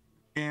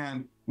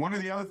 And one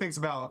of the other things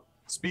about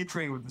speed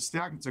training with the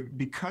stack, it's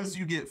because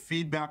you get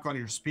feedback on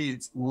your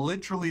speeds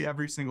literally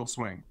every single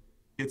swing.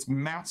 It's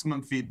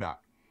maximum feedback.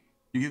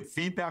 You get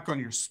feedback on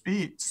your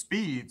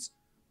speeds.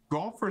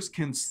 Golfers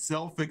can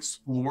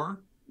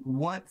self-explore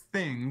what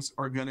things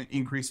are going to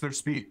increase their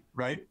speed,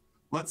 right?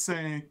 Let's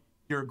say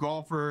you're a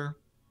golfer,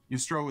 you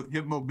struggle with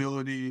hip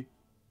mobility,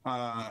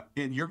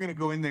 and you're going to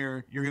go in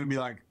there, you're going to be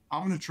like,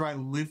 I'm going to try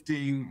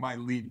lifting my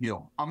lead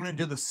heel. I'm going to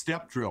do the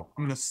step drill.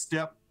 I'm going to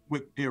step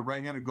with a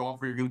right-handed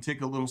golfer. You're going to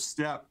take a little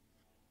step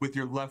with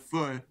your left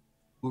foot,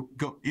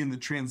 go in the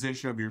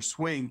transition of your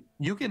swing.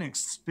 You can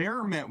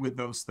experiment with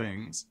those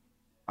things.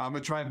 I'm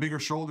going to try a bigger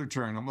shoulder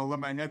turn. I'm going to let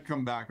my head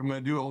come back. I'm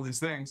going to do all these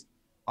things.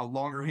 A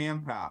longer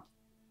hand path.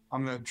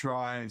 I'm going to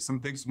try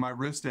some things with my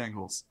wrist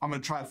angles. I'm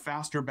going to try a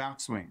faster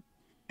backswing.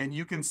 And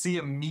you can see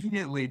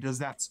immediately, does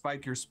that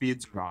spike your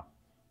speeds or not?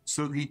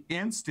 So the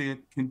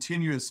instant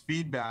continuous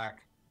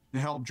feedback to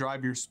help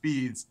drive your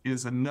speeds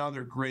is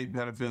another great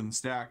benefit in the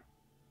stack.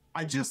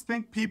 I just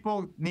think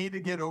people need to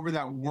get over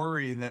that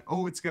worry that,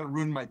 oh, it's going to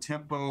ruin my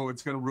tempo.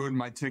 It's going to ruin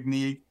my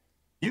technique.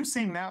 You've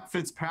seen Matt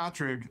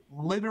Fitzpatrick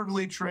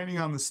literally training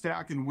on the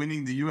stack and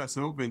winning the U.S.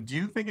 Open. Do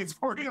you think it's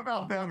worrying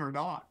about them or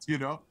not? You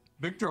know,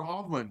 Victor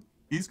Hovland,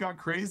 he's gone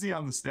crazy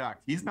on the stack.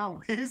 He's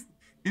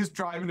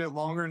driving it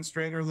longer and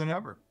straighter than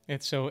ever.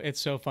 It's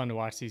so fun to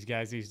watch these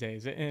guys these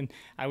days. And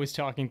I was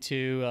talking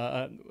to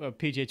a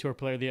PGA Tour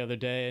player the other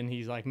day, and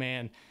he's like,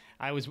 man,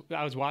 I was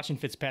watching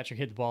Fitzpatrick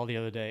hit the ball the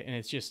other day, and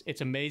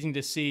it's amazing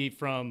to see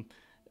from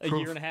a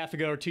year and a half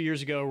ago or 2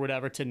 years ago or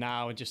whatever to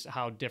now, and just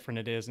how different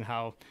it is and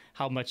how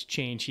much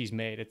change he's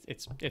made.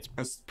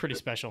 It's pretty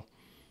special.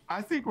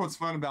 I think what's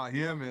fun about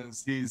him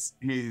is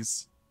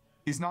he's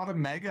not a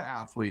mega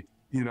athlete.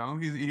 You know,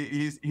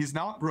 he's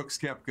not Brooks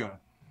Koepka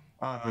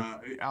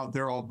out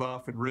there all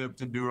buff and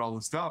ripped and doing all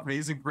the stuff.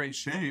 He's in great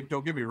shape.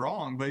 Don't get me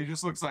wrong, but he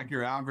just looks like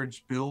your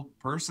average build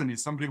person.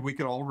 He's somebody we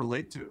could all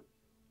relate to.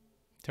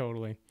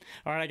 Totally.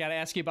 All right, I got to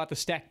ask you about the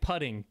stack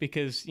putting,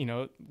 because, you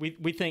know,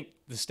 we think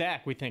the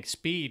stack, we think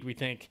speed, we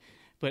think,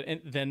 but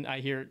then I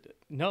hear,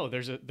 no,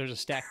 there's a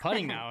stack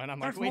putting now, and I'm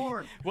like, wait,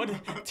 what?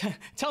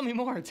 Tell me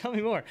more.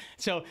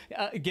 So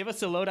give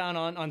us a lowdown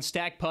on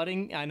stack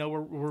putting. I know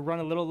we're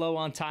running a little low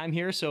on time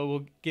here, so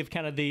we'll give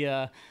kind of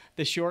the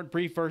short,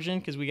 brief version,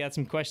 because we got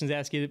some questions to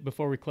ask you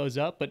before we close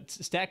up. But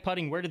stack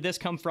putting, where did this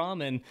come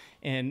from,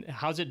 and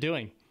how's it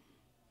doing?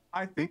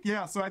 I think,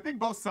 yeah. So I think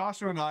both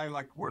Sasha and I,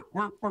 like,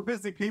 we're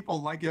busy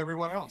people like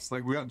everyone else.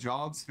 Like, we got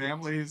jobs,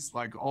 families,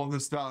 like all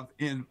this stuff.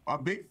 And a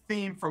big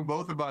theme from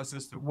both of us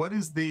is what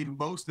is the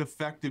most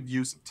effective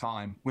use of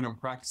time when I'm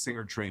practicing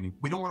or training?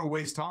 We don't want to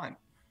waste time,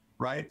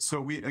 right?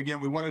 So we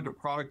wanted to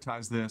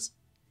productize this.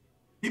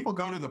 People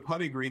go to the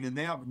putting green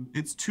and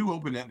it's too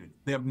open-ended.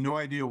 They have no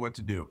idea what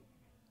to do.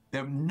 They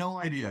have no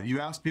idea.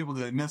 You ask people,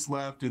 do they miss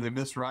left? Do they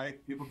miss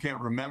right? People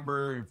can't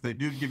remember. If they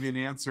do give you an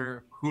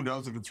answer, who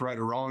knows if it's right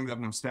or wrong? They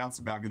have no stats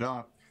to back it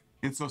up.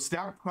 And so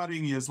stack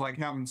putting is like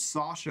having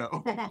Sasha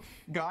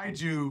guide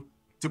you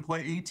to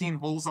play 18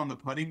 holes on the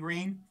putting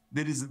green.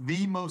 That is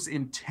the most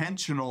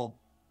intentional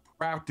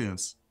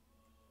practice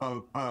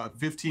of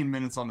 15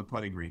 minutes on the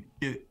putting green.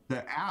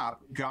 The app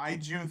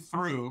guides you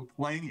through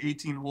playing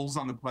 18 holes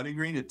on the putting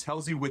green. It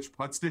tells you which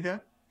putts to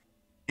hit.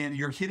 And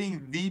you're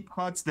hitting the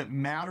putts that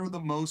matter the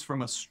most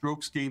from a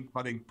strokes gained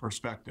putting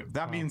perspective.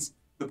 That means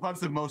the putts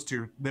that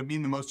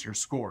mean the most to your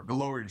score, the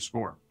lower your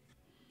score.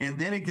 And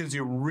then it gives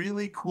you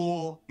really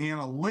cool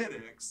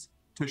analytics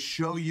to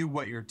show you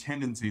what your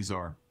tendencies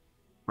are,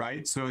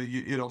 right? So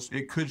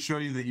it could show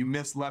you that you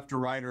miss left or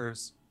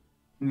righters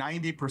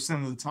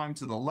 90% of the time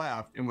to the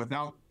left, and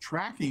without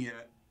tracking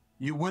it,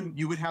 you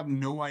would have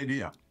no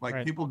idea. Like,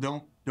 right. People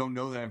don't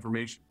know that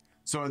information.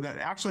 So that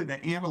actually the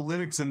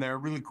analytics in there,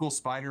 really cool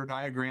spider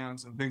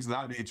diagrams and things of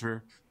that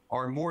nature,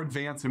 are more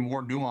advanced and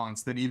more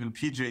nuanced than even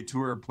PGA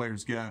Tour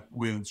players get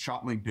with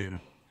ShotLink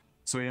data.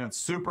 So yeah, it's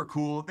super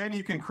cool. Then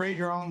you can create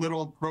your own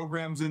little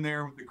programs in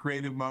there with the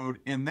creative mode.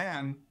 And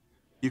then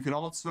you can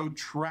also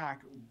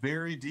track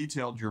very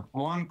detailed your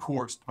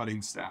on-course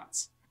putting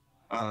stats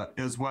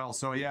as well.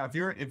 So yeah,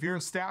 if you're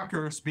a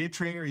stacker, speed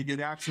trainer, you get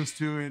access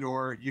to it,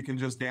 or you can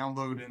just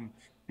download and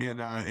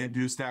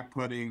do stack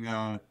putting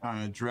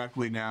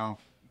directly now.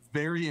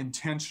 Very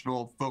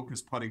intentional,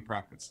 focused putting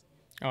practice.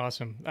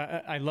 Awesome.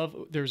 I love,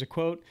 there's a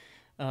quote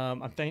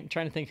Trying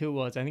to think who it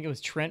was. I think it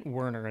was Trent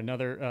Werner,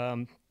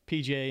 another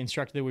PGA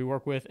instructor that we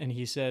work with, and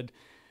he said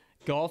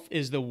golf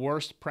is the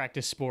worst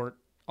practice sport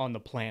on the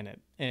planet.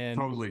 And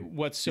Totally.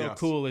 what's so Yes.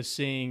 cool is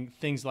seeing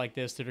things like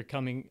this that are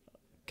coming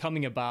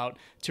about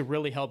to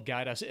really help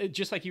guide us.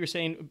 Just like you were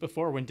saying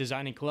before, when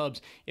designing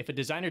clubs, if a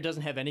designer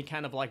doesn't have any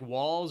kind of like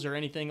walls or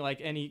anything like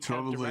any kind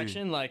of Totally.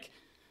 direction, like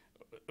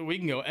we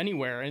can go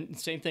anywhere. And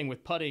same thing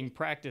with putting,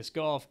 practice,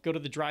 golf, go to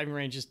the driving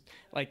range. Just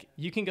like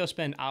you can go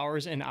spend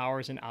hours and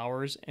hours and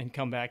hours and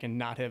come back and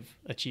not have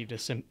achieved a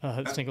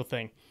single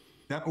thing.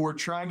 We're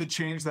trying to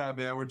change that,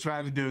 man. We're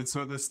trying to do it.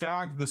 So the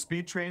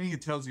speed training,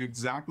 it tells you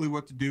exactly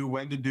what to do,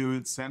 when to do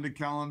it. Send a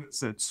calendar,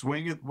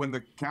 swing it when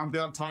the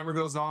countdown timer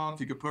goes off.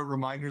 You can put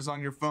reminders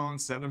on your phone,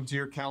 set them to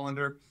your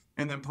calendar.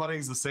 And then putting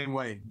is the same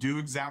way. Do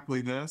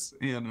exactly this.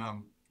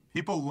 And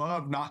people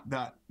love not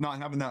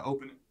having that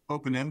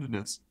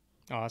open-endedness.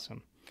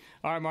 Awesome.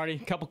 All right, Marty,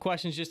 a couple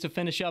questions just to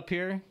finish up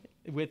here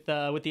with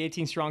the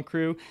 18 Strong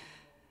crew.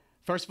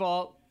 First of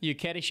all, you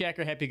Caddyshack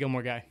or Happy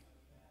Gilmore guy?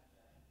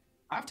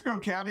 I have to go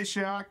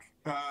Caddyshack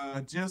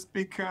just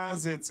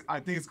because I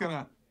think it's going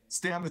to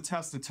stand the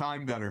test of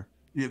time better,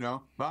 you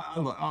know? But I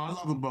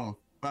love them both.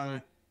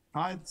 But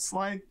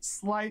slight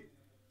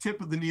tip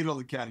of the needle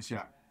to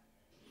Caddyshack.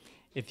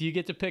 If you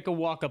get to pick a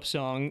walk-up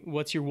song,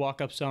 what's your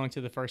walk-up song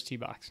to the first tee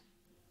box?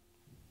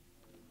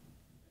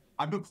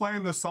 I've been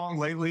playing this song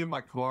lately in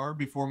my car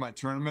before my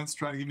tournaments,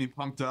 trying to get me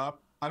pumped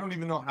up. I don't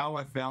even know how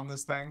I found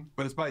this thing,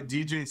 but it's by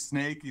DJ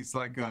Snake. He's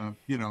like a,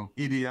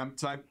 EDM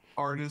type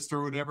artist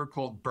or whatever,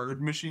 called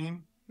Bird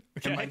Machine.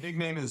 Okay. And my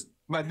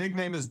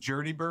nickname is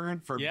Journey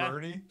Bird for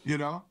Birdie,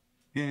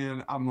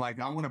 And I'm like,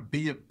 I want to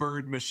be a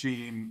bird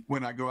machine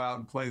when I go out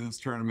and play this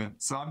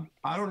tournament. So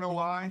I don't know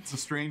why. It's a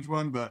strange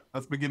one, but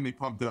that's been getting me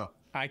pumped up.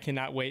 I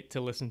cannot wait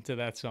to listen to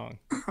that song.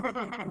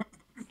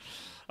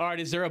 All right,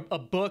 is there a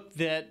book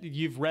that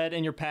you've read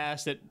in your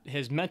past that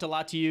has meant a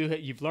lot to you,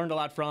 that you've learned a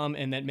lot from,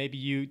 and that maybe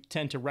you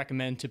tend to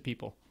recommend to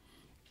people?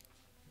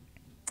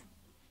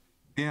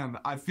 And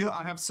I feel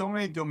I have so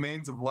many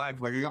domains of life.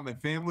 Like I got my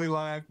family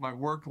life, my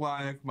work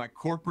life, my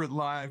corporate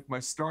life, my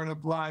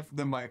startup life,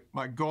 then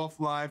my golf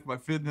life, my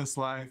fitness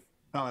life.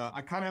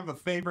 I kind of have a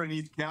favorite in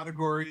each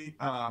category.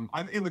 I'm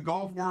in the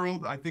golf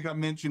world. I think I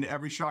mentioned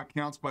Every Shot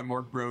Counts by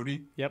Mark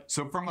Brody. Yep.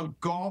 So from a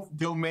golf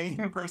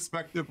domain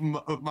perspective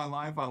of my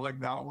life, I like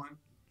that one.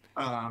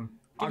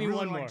 Give me really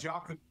one like more.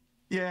 Jocko.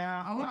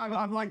 Yeah,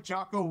 I like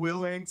Jocko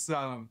Willink's.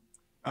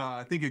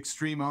 I think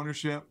Extreme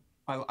Ownership.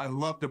 I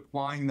loved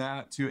applying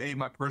that to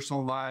my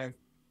personal life,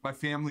 my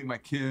family, my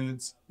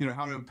kids.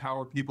 How to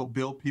empower people,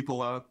 build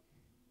people up,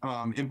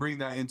 and bring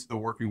that into the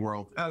working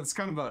world. It's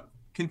kind of a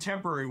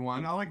contemporary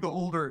one. I like the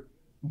older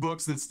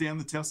books that stand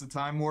the test of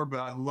time more,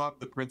 but I love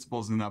the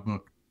principles in that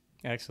book.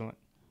 Excellent.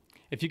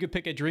 If you could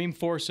pick a dream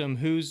foursome,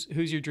 who's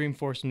your dream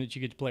foursome that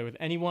you get to play with?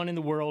 Anyone in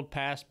the world,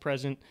 past,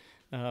 present,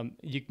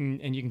 you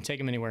can take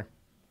them anywhere.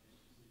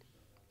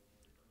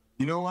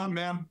 You know what,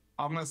 man?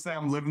 I'm gonna say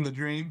I'm living the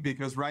dream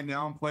because right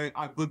now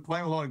I've been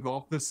playing a lot of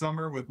golf this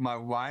summer with my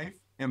wife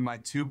and my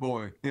two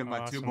boys.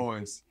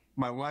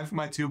 My wife and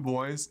my two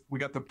boys. We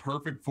got the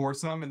perfect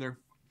foursome, and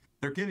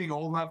they're getting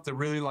old enough to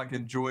really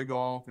enjoy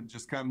golf and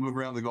just kind of move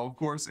around the golf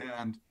course.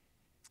 And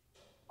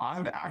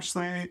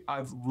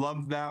I've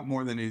loved that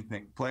more than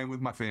anything, playing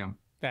with my fam.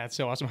 That's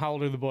so awesome. How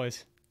old are the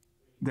boys?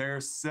 They're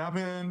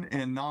 7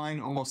 and 9,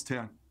 almost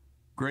 10.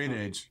 Great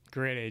age.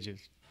 Great ages.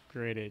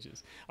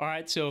 All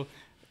right, so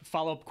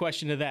follow-up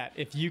question to that.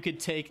 If you could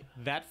take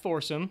that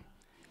foursome,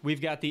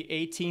 we've got the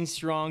 18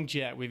 Strong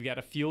jet. We've got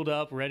it fueled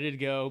up, ready to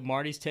go.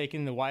 Marty's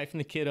taking the wife and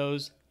the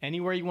kiddos.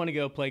 Anywhere you want to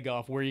go play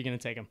golf, where are you going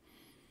to take them?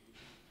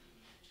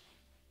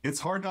 It's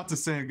hard not to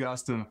say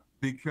Augusta,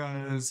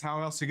 because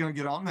how else are you going to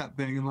get on that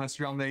thing unless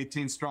you're on the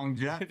 18 Strong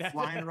jet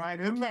flying right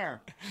in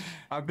there?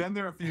 I've been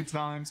there a few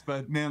times,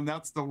 but man,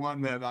 that's the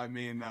one that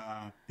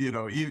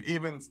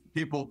even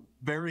people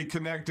very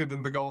connected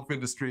in the golf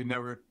industry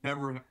never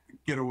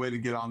get a way to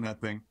get on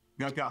that thing.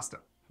 Augusta.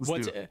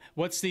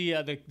 What's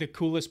the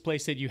coolest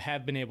place that you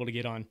have been able to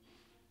get on?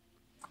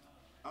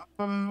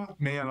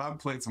 Man, I've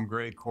played some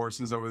great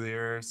courses over the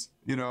years.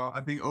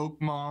 I think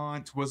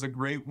Oakmont was a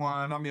great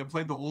one. I mean, I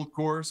played the old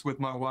course with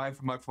my wife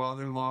and my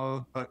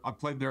father-in-law. I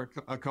played there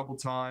a couple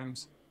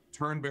times.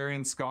 Turnberry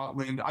in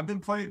Scotland. I've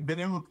been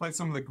able to play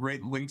some of the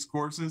great links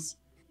courses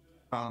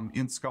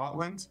in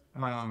Scotland.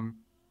 The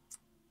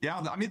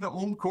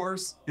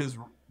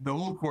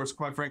old course,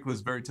 quite frankly,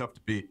 is very tough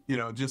to beat.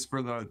 Just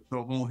for the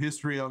whole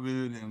history of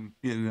it, and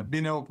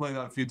being able to play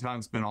that a few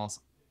times has been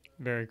awesome.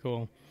 Very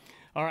cool.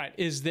 All right.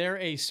 Is there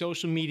a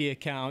social media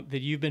account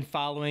that you've been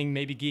following,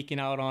 maybe geeking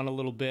out on a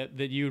little bit,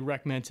 that you would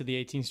recommend to the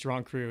 18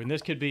 Strong crew? And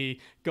this could be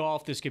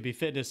golf, this could be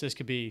fitness, this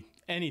could be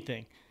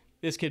anything.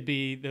 This could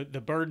be the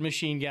Bird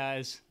Machine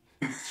guys.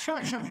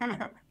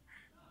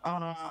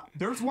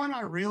 There's one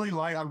I really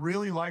like. I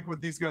really like what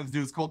these guys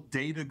do. It's called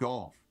Data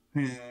Golf.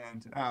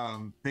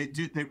 And they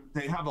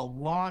have a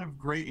lot of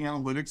great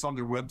analytics on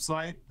their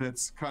website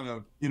that's kind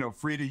of,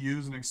 free to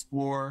use and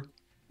explore.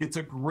 It's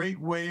a great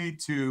way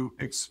to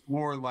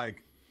explore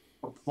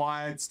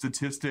applied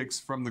statistics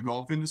from the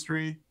golf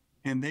industry,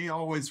 and they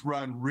always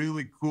run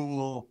really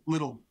cool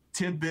little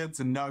tidbits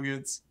and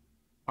nuggets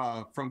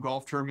from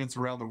golf tournaments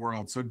around the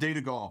world. So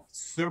Data Golf,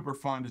 super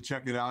fun to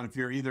check it out if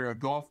you're either a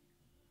golf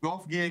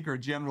geek or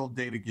general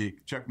data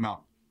geek. Check them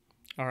out.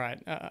 All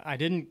right. I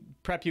didn't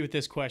prep you with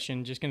this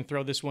question. Just going to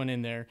throw this one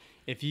in there.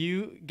 If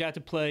you got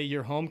to play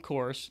your home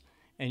course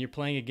and you're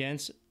playing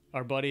against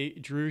our buddy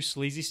Drew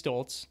Sleazy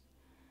Stoltz,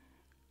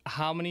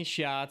 how many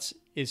shots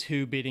is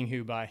who beating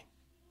who by?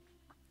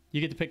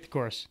 You get to pick the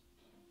course.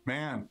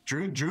 Man,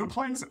 Drew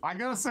plays, I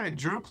got to say,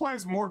 Drew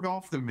plays more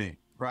golf than me,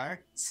 right?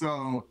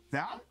 So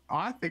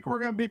I think we're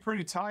going to be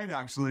pretty tight,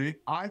 actually.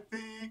 I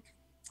think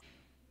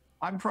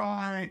I'd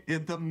probably,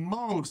 at the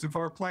most, if I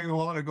were playing a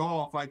lot of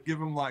golf, I'd give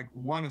him like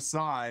one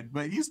aside.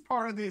 But he's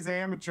part of these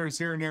amateurs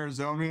here in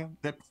Arizona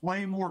that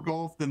play more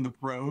golf than the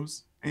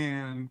pros,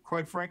 and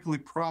quite frankly,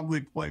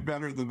 probably play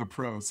better than the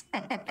pros.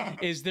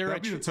 Is there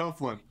That'd be a tough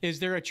one. Is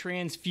there a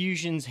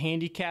transfusions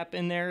handicap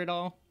in there at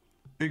all?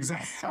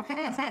 Exactly.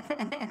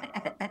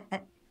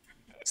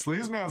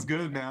 Sleazeman's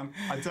good, man.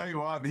 I tell you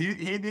what,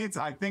 he needs,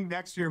 I think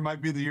next year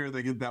might be the year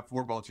they get that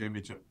 4-ball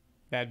championship.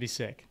 That'd be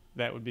sick.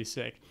 That would be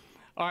sick.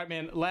 All right,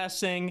 man. Last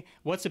thing,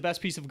 what's the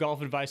best piece of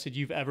golf advice that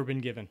you've ever been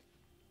given?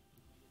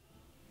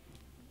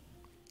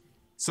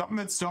 Something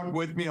that stuck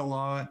with me a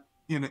lot,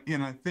 and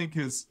I think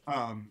has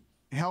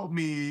helped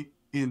me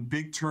in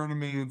big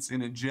tournaments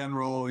and in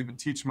general, even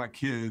teach my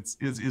kids,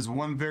 is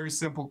one very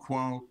simple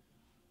quote,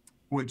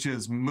 which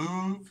is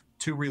move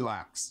to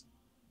relax.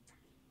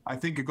 I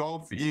think a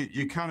golf,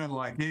 you kind of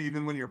like,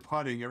 even when you're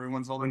putting,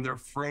 everyone's all in there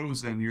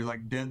frozen. You're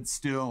like dead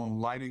still and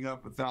lighting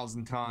up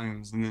 1,000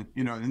 times. And then,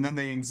 and then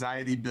the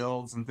anxiety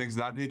builds and things of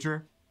that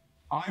nature.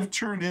 I've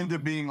turned into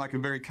being like a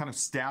very kind of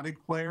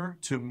static player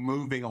to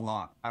moving a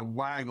lot. I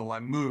waggle, I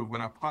move.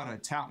 When I putt, I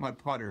tap my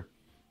putter.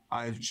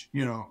 I,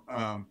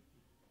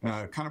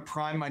 kind of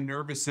prime my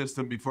nervous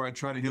system before I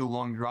try to hit a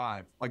long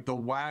drive. Like the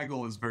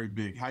waggle is very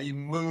big. How you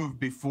move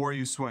before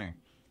you swing.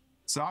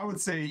 So I would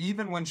say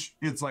even when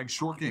it's like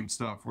short game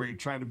stuff where you're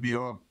trying to be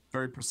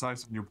very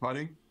precise in your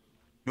putting,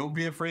 don't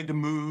be afraid to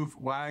move,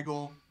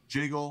 waggle,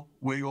 jiggle,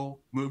 wiggle,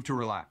 move to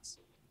relax.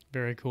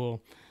 Very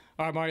cool.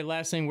 All right, Marty,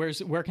 last thing,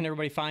 where can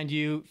everybody find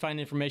you,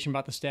 find information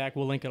about the stack?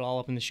 We'll link it all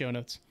up in the show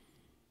notes.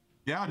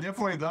 Yeah,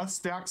 definitely.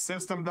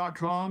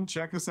 thestacksystem.com.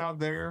 Check us out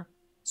there.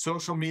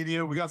 Social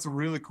media. We got some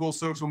really cool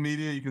social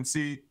media. You can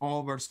see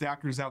all of our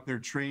stackers out there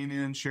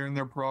training, sharing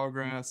their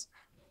progress,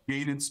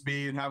 gaining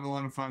speed, having a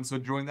lot of fun. So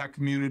join that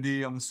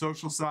community. On the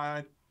social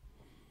side,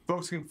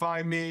 folks can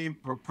find me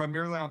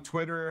primarily on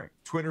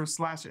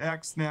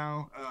Twitter/X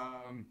now,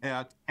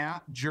 at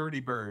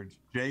Jertybird,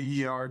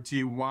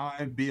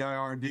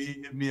 JERTYBIRD.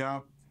 Hit me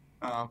up.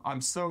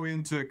 I'm so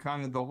into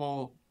kind of the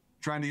whole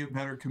trying to get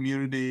better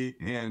community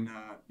and,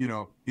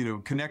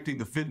 connecting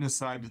the fitness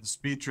side to the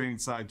speed training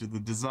side to the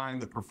design,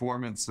 the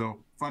performance.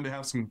 So fun to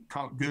have some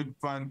good,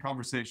 fun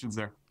conversations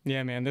there.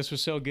 Yeah, man, this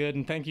was so good,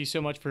 and thank you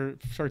so much for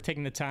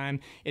taking the time.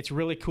 It's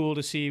really cool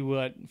to see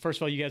what, first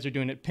of all, you guys are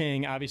doing at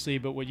Ping, obviously,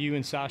 but what you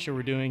and Sasha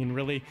were doing, and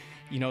really,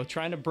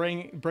 trying to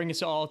bring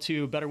us all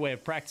to a better way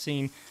of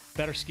practicing,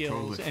 better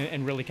skills, totally.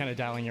 and really kind of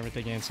dialing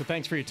everything in. So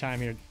thanks for your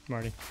time here,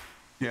 Marty.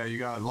 Yeah, you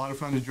got a lot of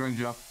fun to join,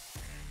 Jeff.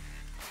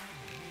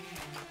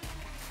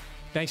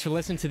 Thanks for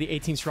listening to the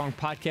 18 Strong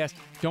podcast.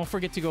 Don't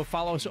forget to go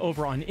follow us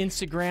over on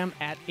Instagram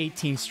at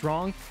 18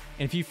 Strong.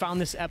 And if you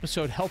found this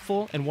episode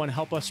helpful and want to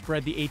help us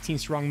spread the 18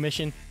 Strong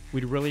mission,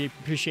 we'd really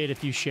appreciate it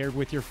if you shared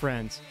with your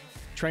friends.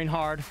 Train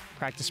hard,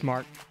 practice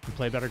smart, and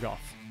play better golf.